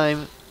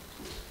time.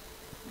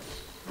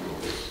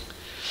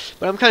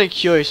 But I'm kind of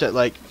curious that,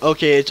 like,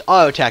 okay, it's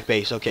auto attack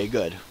based. Okay,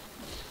 good.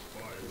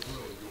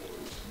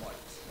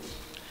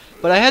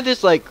 But I had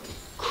this like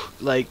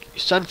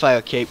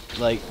Sunfire cape,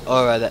 like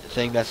aura, that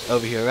thing that's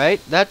over here,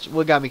 right? That's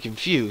what got me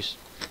confused.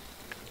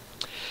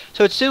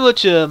 So it's similar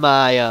to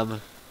my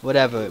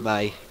whatever,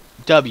 my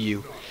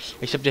W,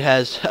 except it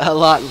has a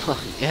lot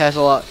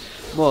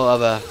more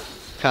of a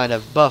kind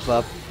of buff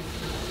up,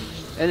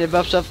 and it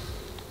buffs up,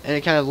 and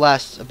it kind of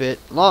lasts a bit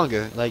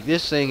longer. Like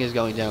this thing is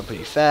going down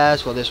pretty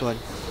fast, while this one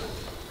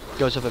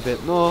goes up a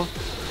bit more.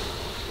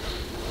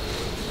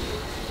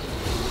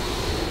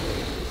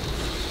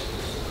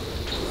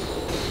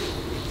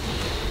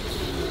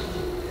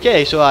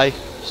 Okay, so I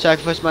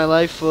sacrificed my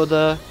life for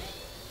the...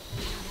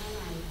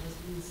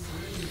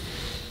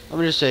 I'm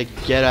gonna say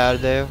get out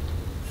of there.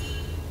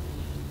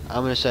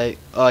 I'm gonna say,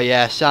 oh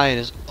yeah, Cyan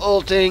is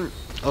ulting.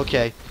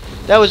 Okay,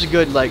 that was a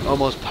good, like,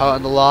 almost part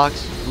on the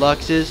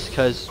Lux's,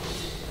 because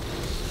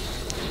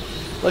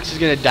Lux is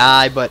gonna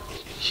die, but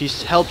she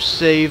helped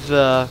save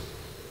the...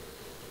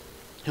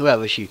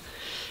 whoever, she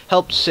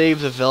helped save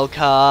the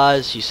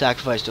Vel'Koz. She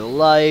sacrificed her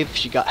life.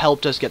 She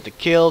helped us get the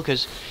kill,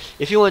 because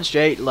if you went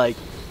straight, like,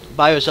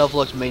 by yourself,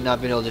 Lux may not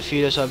have been able to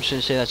defeat her, so I'm just going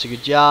to say that's a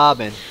good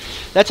job, and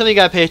that's something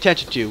you got to pay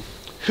attention to.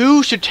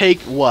 Who should take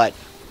what?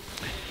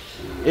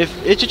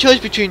 If it's a choice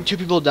between two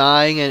people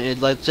dying,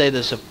 and let's say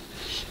this,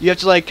 you have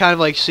to, like, kind of,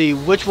 like, see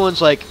which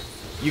ones, like,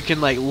 you can,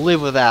 like,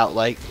 live without.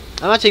 Like,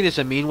 I'm not saying this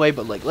in a mean way,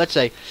 but, like, let's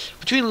say,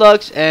 between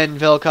Lux and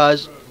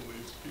Vel'Koz,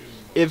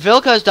 if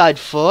Vel'Koz died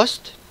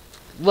first,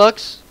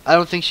 Lux, I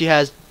don't think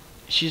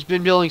she's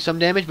been dealing some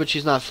damage, but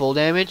she's not full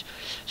damage.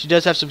 She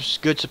does have some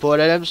good support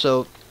items,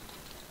 so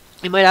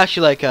it might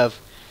actually, like, have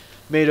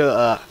made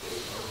her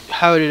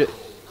harder,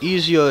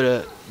 easier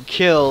to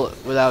kill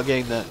without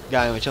getting the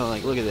guy in return.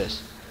 Like, look at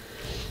this.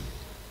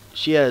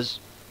 She has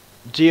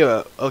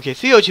 0. Okay,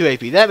 302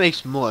 AP. That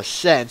makes more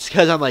sense,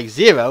 because I'm like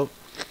 0.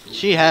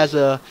 She has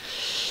a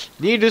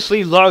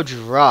needlessly large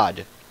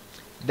rod.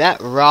 That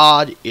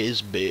rod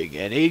is big,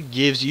 and it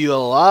gives you a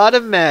lot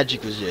of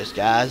magic resist,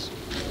 guys.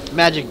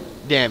 Magic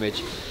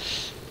damage.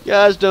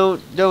 Guys,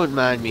 don't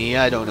mind me.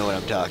 I don't know what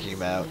I'm talking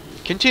about.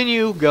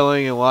 Continue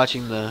going and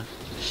watching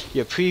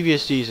your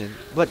previous season.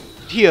 But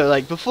here,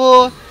 like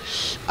before,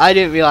 I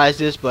didn't realize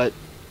this, but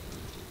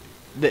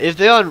if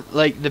they're on,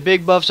 like, the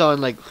big buffs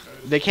on, like,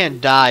 they can't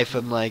die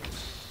from, like,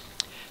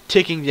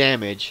 ticking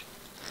damage.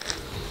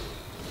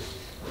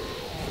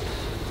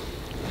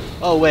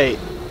 Oh wait,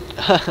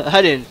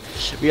 I didn't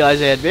realize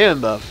they had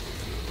Baron buff.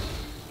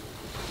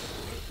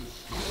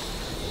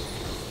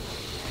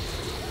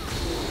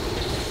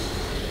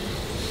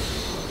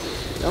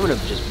 I'm gonna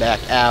just back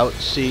out.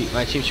 See,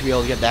 my team should be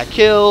able to get that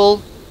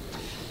kill.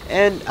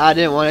 And I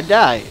didn't want to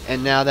die.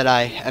 And now that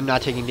I am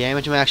not taking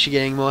damage, I'm actually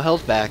getting more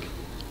health back,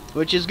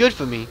 which is good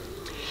for me.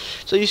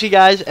 So you see,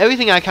 guys,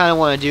 everything I kind of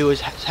want to do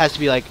has to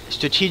be, like,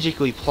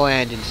 strategically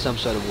planned in some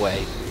sort of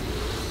way.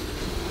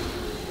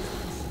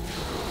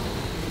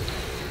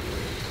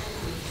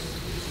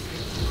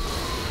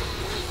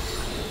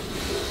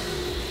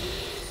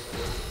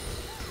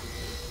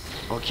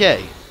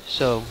 Okay,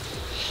 so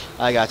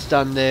I got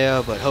stunned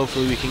there, but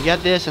hopefully we can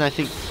get this, and I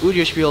think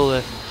Udyr should be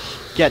able to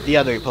get the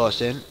other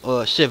person,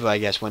 or Siva, I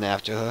guess, went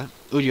after her.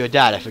 Udio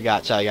died, I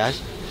forgot, sorry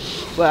guys.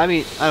 But I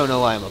mean, I don't know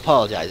why I'm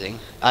apologizing.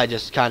 I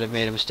just kind of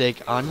made a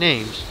mistake on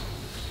names.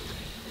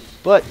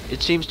 But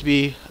it seems to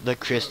be the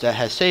Chris that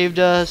has saved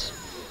us.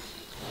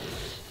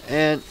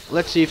 And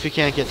let's see if we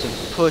can't get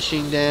some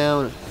pushing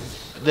down.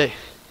 They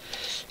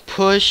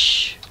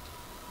push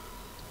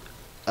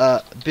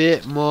a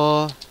bit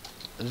more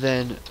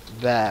than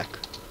back.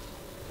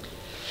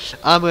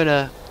 I'm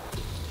gonna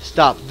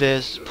stop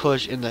this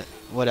push in the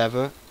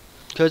whatever,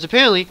 because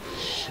apparently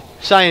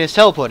Cyan is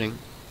teleporting,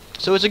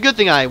 so it's a good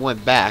thing I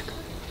went back,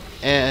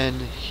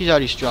 and he's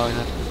already strong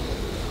enough.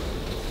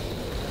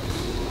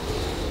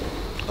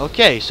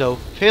 Okay, so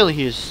apparently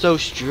he is so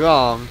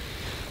strong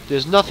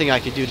there's nothing I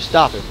can do to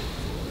stop him,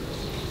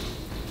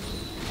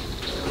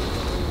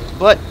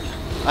 but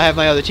I have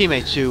my other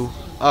teammates who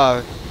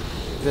are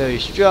very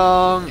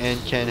strong and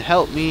can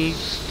help me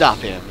stop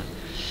him.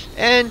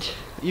 And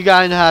you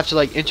gotta have to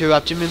like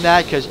interrupt him in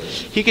that, because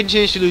he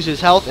continues to lose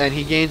his health and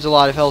he gains a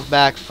lot of health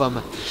back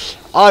from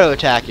auto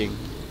attacking.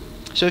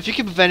 So if you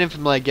can prevent him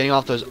from like getting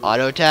off those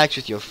auto attacks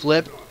with your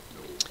flip,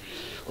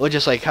 or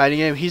just like hiding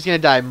him, he's gonna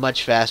die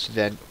much faster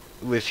than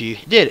if you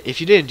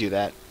didn't do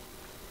that.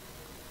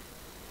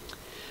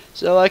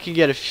 So I can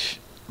get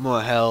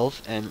more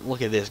health, and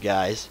look at this,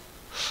 guys.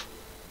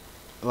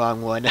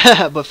 Wrong one.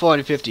 But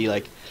 450,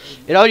 like,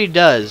 it already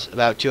does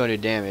about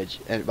 200 damage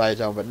by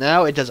the time, but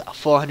now it does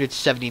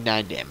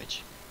 479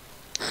 damage.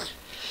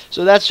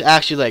 So that's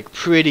actually like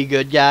pretty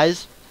good,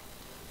 guys.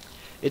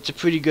 It's a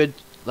pretty good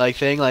like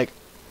thing. Like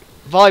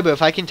Volibear,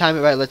 if I can time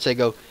it right, let's say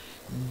go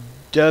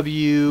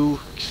W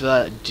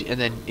and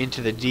then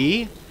into the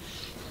D.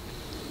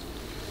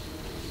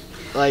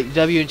 Like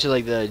W into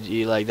like the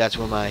D, like that's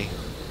where my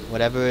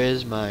whatever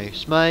is, my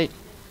smite.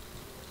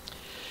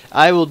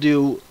 I will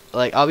do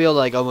like, I'll be able to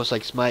like almost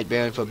like smite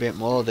Baron for a bit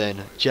more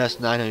than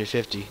just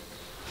 950.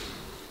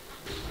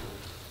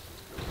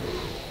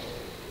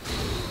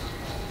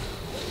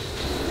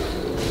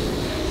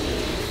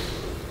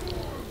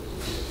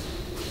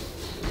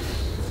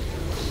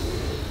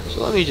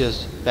 So let me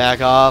just back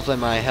off, let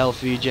my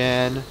health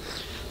regen.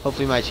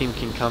 Hopefully my team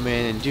can come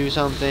in and do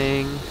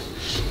something.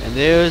 And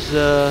there's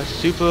the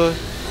super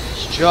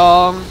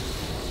strong.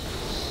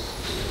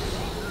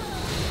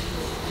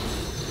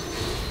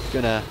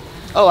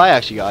 Oh, I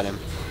actually got him.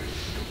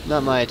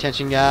 Not my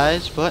attention,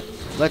 guys, but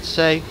let's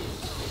say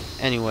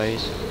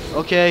anyways.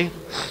 Okay,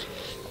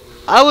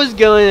 I was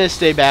going to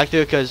stay back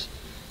there because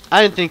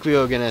I didn't think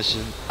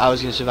I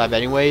was gonna survive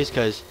anyways,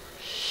 because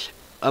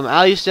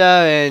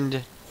Alistar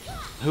and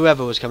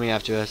whoever was coming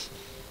after us,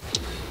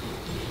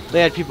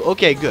 they had people.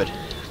 Okay, good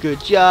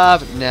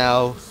job.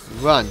 Now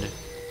run.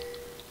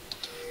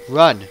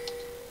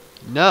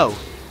 No,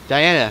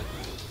 Diana,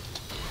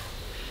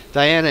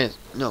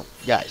 no,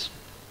 guys,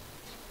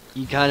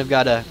 you kind of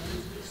gotta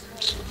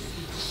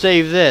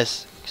save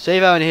this.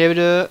 Save our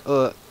inhibitor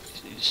or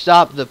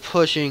stop the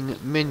pushing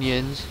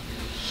minions.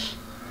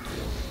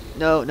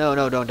 No,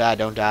 don't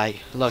die.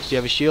 Lux, do you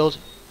have a shield?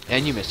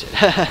 And you missed it.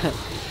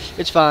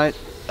 It's fine.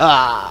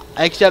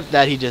 Except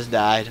that he just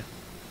died.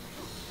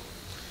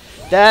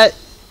 That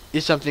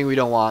is something we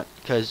don't want,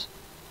 because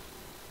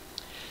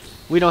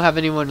we don't have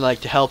anyone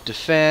like to help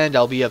defend.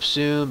 I'll be up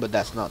soon, but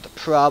that's not the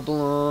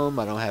problem.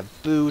 I don't have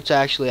boots,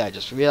 actually. I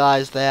just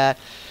realized that.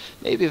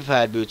 Maybe if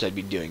I had boots, I'd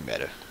be doing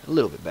better. A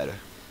little bit better.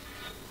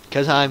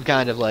 Because I'm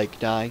kind of like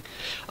dying.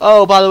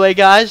 Oh, by the way,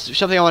 guys,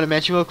 something I want to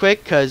mention real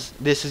quick, because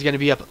this is going to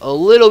be up a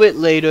little bit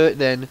later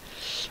than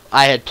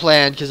I had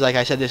planned, because like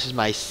I said, this is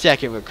my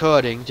second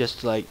recording.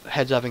 Just like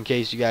heads up in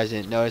case you guys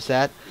didn't notice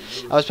that.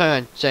 I was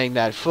planning on saying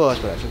that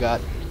first, but I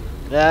forgot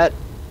that.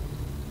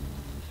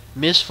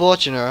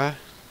 Misfortuner.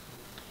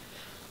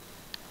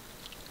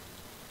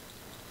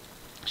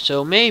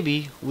 So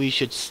maybe we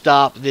should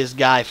stop this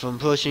guy from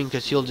pushing,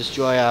 because he'll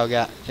destroy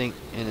our thing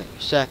in a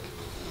sec.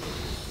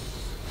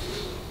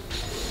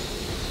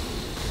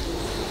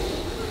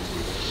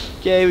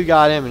 Okay, we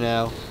got him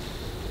now.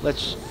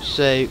 Let's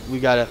say we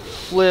got a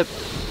flip.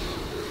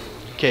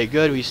 Okay,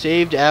 good. We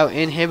saved our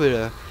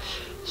inhibitor.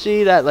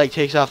 See, that like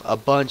takes off a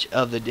bunch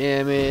of the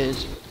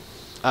damage.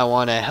 I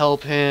want to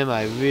help him,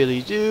 I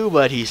really do,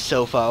 but he's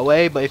so far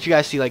away. But if you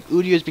guys see, like,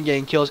 Udio's been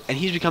getting kills, and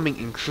he's becoming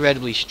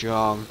incredibly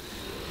strong.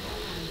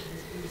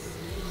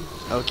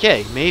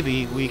 Okay,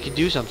 maybe we could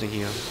do something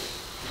here.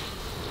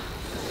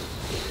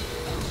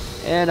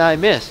 And I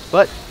missed,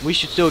 but we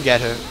should still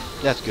get her.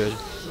 That's good.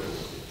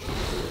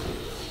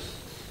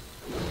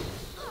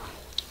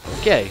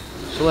 Okay,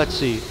 so let's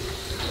see.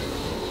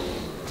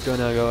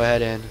 Gonna go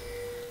ahead and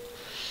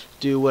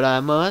do what I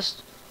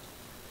must.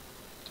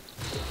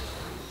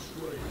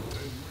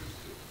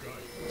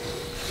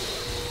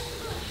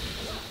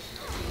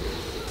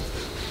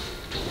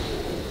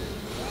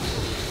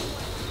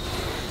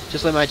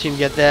 Just let my team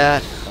get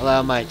that.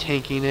 Allow my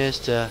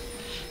tankiness to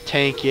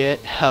tank it.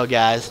 Oh,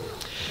 guys.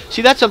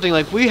 See, that's something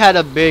like we had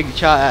a big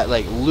shot at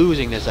like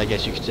losing this, I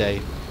guess you could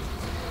say.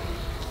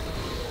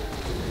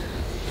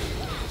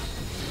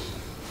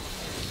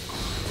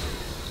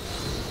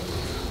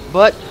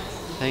 But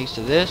thanks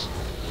to this,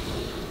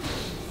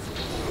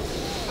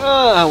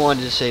 I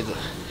wanted to save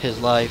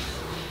his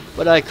life,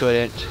 but I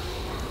couldn't.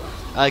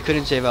 I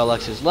couldn't save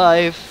Alex's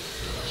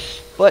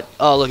life. But,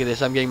 oh, look at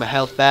this. I'm getting my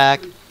health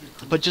back.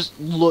 But just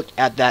look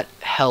at that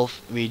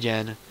health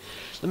regen.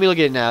 Let me look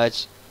at it now.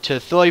 It's to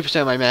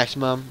 30% of my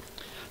maximum.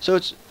 So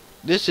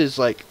this is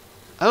like,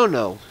 I don't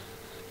know.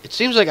 It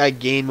seems like I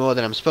gain more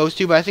than I'm supposed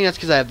to, but I think that's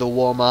because I have the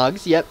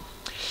Warmogs. Yep.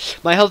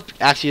 My health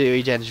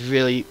actually regens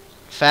really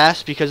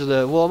fast because of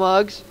the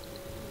Warmogs.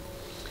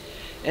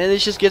 And it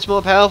just gets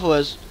more powerful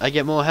as I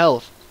get more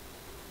health.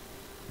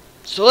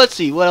 So let's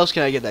see, what else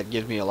can I get that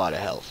gives me a lot of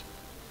health?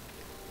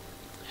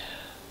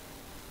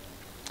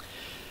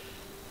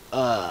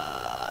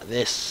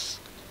 This.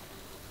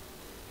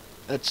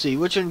 Let's see,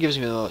 which one gives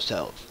me the most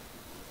health?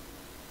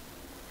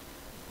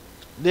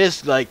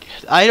 This, like,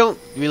 I don't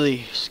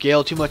really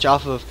scale too much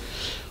off of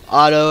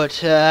auto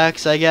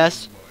attacks, I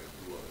guess.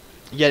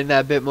 Getting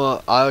that bit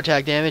more auto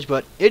attack damage,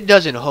 but it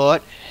doesn't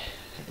hurt.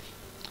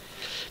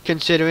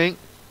 Considering.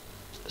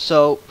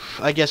 So,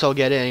 I guess I'll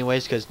get it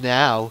anyways, because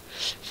now,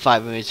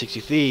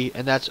 563,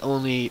 and that's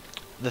only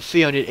the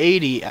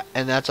 380,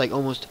 and that's like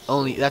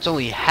that's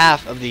only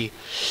half of the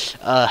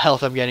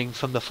health I'm getting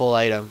from the full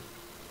item.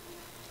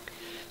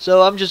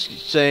 So, I'm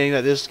just saying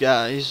that this,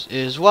 guys,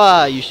 is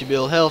why you should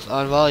build health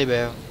on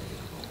Volibear.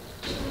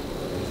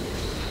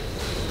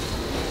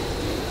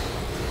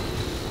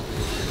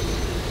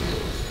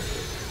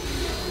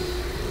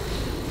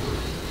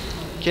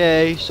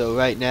 Okay, so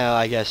right now,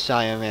 I guess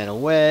Sion ran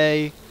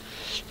away.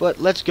 But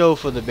let's go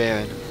for the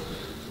Baron.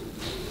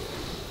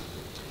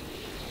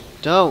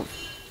 Don't.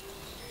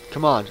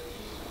 Come on.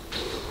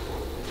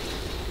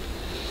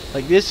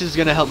 Like, this is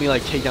gonna help me,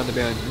 like, take down the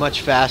Baron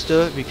much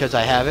faster because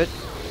I have it.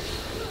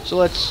 So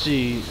let's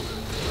see.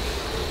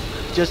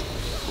 Just,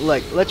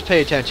 like, let's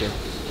pay attention.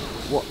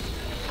 Well,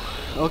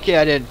 okay,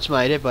 I didn't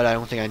smite it, but I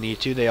don't think I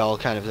need to. They all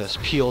kind of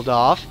just peeled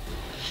off.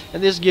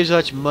 And this gives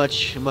us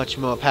much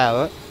more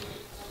power.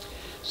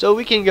 So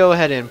we can go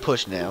ahead and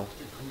push now.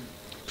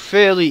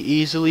 Fairly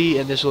easily,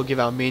 and this will give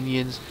our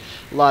minions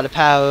a lot of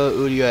power.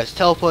 Udio has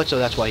teleport, so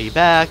that's why he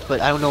backed,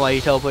 but I don't know why he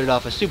teleported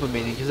off a super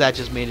minion, because that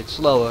just made it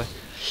slower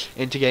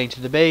into getting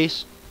to the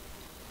base.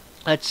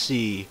 Let's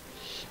see.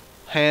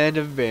 Hand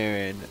of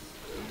Baron.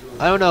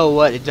 I don't know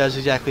what it does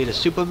exactly to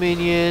super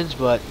minions,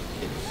 but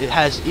it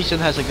has, each of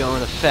them has like their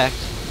own effect.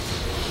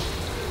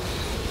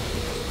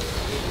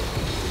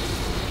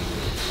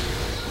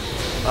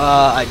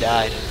 I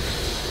died.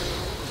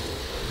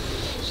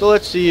 So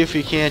let's see if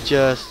we can't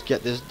just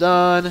get this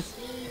done.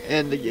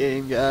 End the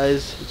game,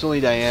 guys. It's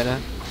only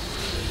Diana.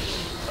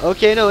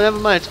 Okay, no, never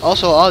mind. It's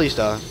also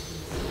Alistar.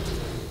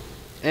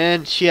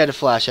 And she had to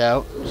flash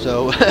out.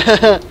 So,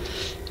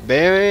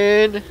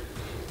 Baron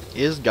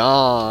is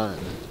gone.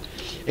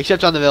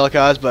 Except on the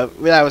Vel'Koz,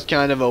 but that was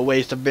kind of a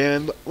waste of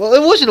Baron. But, well,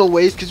 it wasn't a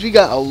waste because we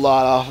got a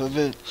lot off of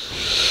it.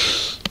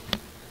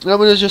 And I'm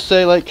going to just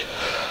say, like,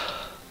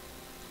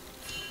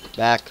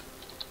 back.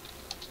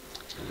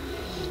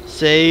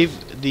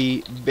 Save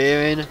the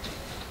Baron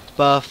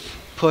buff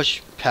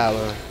push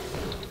power.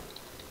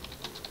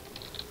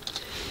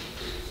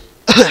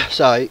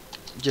 Sorry,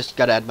 just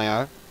gotta add my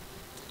R.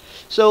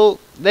 So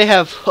they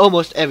have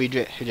almost every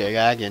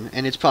dragon,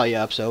 and it's probably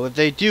up. So if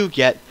they do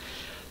get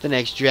the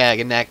next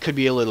dragon, that could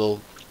be a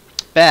little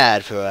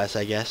bad for us,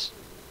 I guess.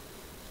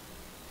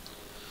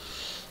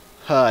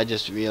 I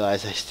just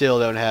realized I still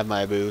don't have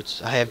my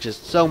boots. I have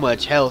just so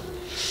much health.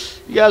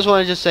 You guys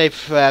want to just say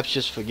perhaps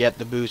just forget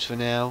the boots for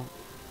now?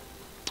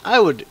 I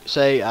would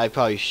say I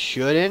probably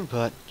shouldn't,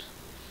 but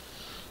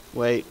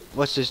wait,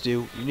 what's this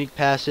do? Unique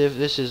passive.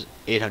 This is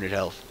 800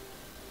 health.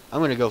 I'm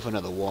going to go for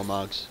another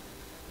Warmogs.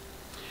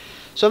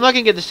 So I'm not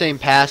going to get the same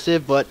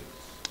passive, but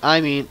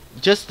I mean,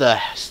 just the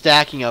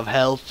stacking of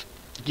health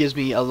gives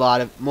me a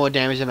lot of more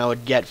damage than I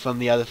would get from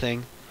the other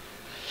thing.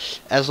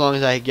 As long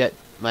as I get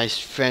my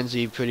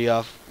frenzy pretty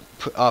off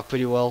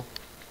pretty well.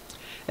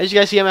 As you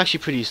guys see, I'm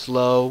actually pretty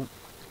slow,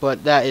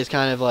 but that is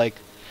kind of like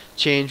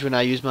changed when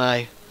I use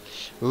my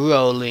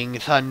Rolling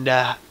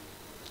Thunder.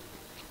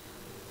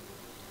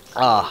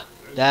 Ah,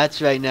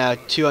 that's right now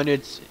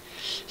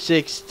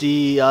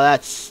 260.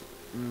 That's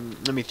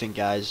let me think,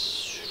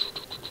 guys.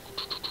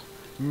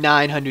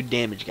 900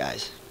 damage,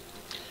 guys.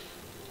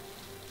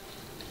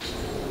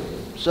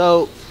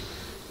 So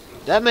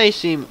that may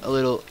seem a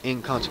little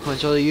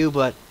inconsequential to you,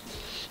 but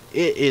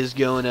it is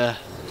going to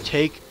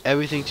take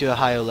everything to a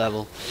higher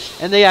level.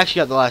 And they actually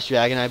got the last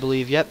dragon, I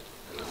believe. Yep.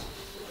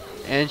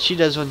 And she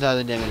does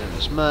 1,000 damage on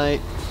her smite.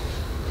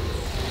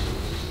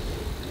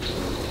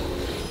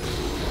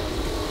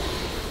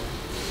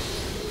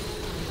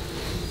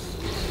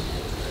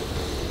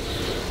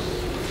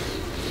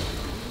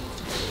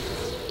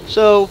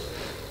 So,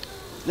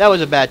 that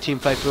was a bad team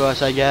fight for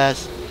us, I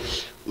guess.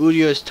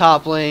 Udio's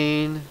top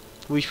lane.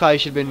 We probably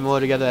should have been more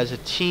together as a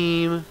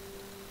team.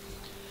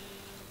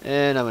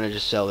 And I'm going to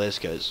just sell this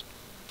because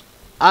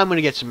I'm going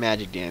to get some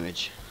magic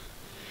damage.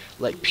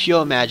 Like,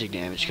 pure magic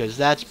damage. Because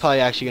that's probably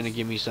actually going to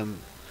give me some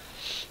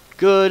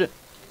good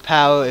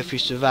power if we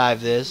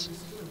survive this.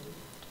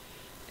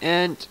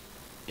 And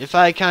if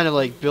I kind of,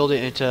 like, build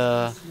it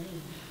into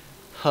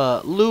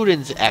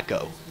Luden's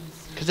Echo,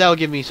 because that will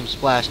give me some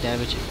splash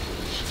damage.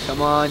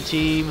 Come on,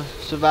 team,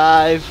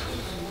 survive.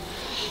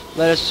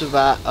 Let us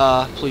survive.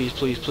 Please,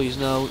 please, please,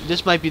 no.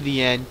 This might be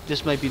the end.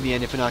 This might be the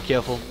end if we're not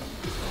careful.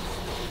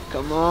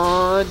 Come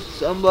on,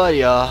 somebody.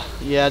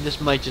 Yeah, this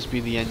might just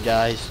be the end,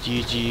 guys.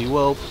 GG.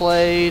 Well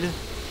played.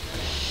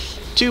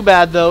 Too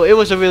bad, though. It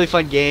was a really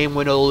fun game,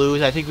 win or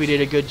lose. I think we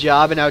did a good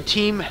job, and our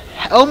team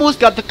almost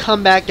got the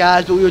comeback,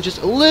 guys, but we were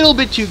just a little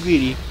bit too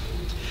greedy.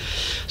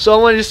 So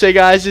I wanted to say,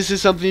 guys, this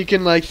is something you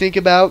can, like, think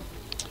about.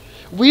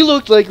 We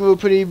looked like we were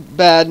pretty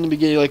bad in the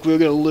beginning, like we were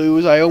going to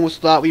lose. I almost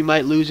thought we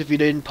might lose if we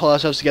didn't pull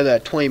ourselves together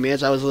at 20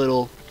 minutes. I was a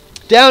little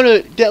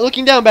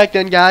looking down back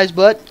then, guys,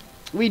 but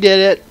we did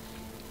it.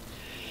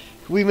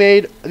 We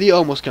made the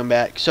almost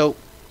comeback. So,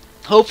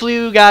 hopefully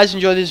you guys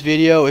enjoyed this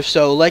video. If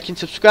so, like and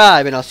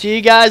subscribe, and I'll see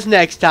you guys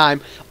next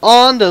time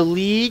on the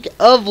League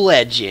of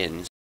Legends.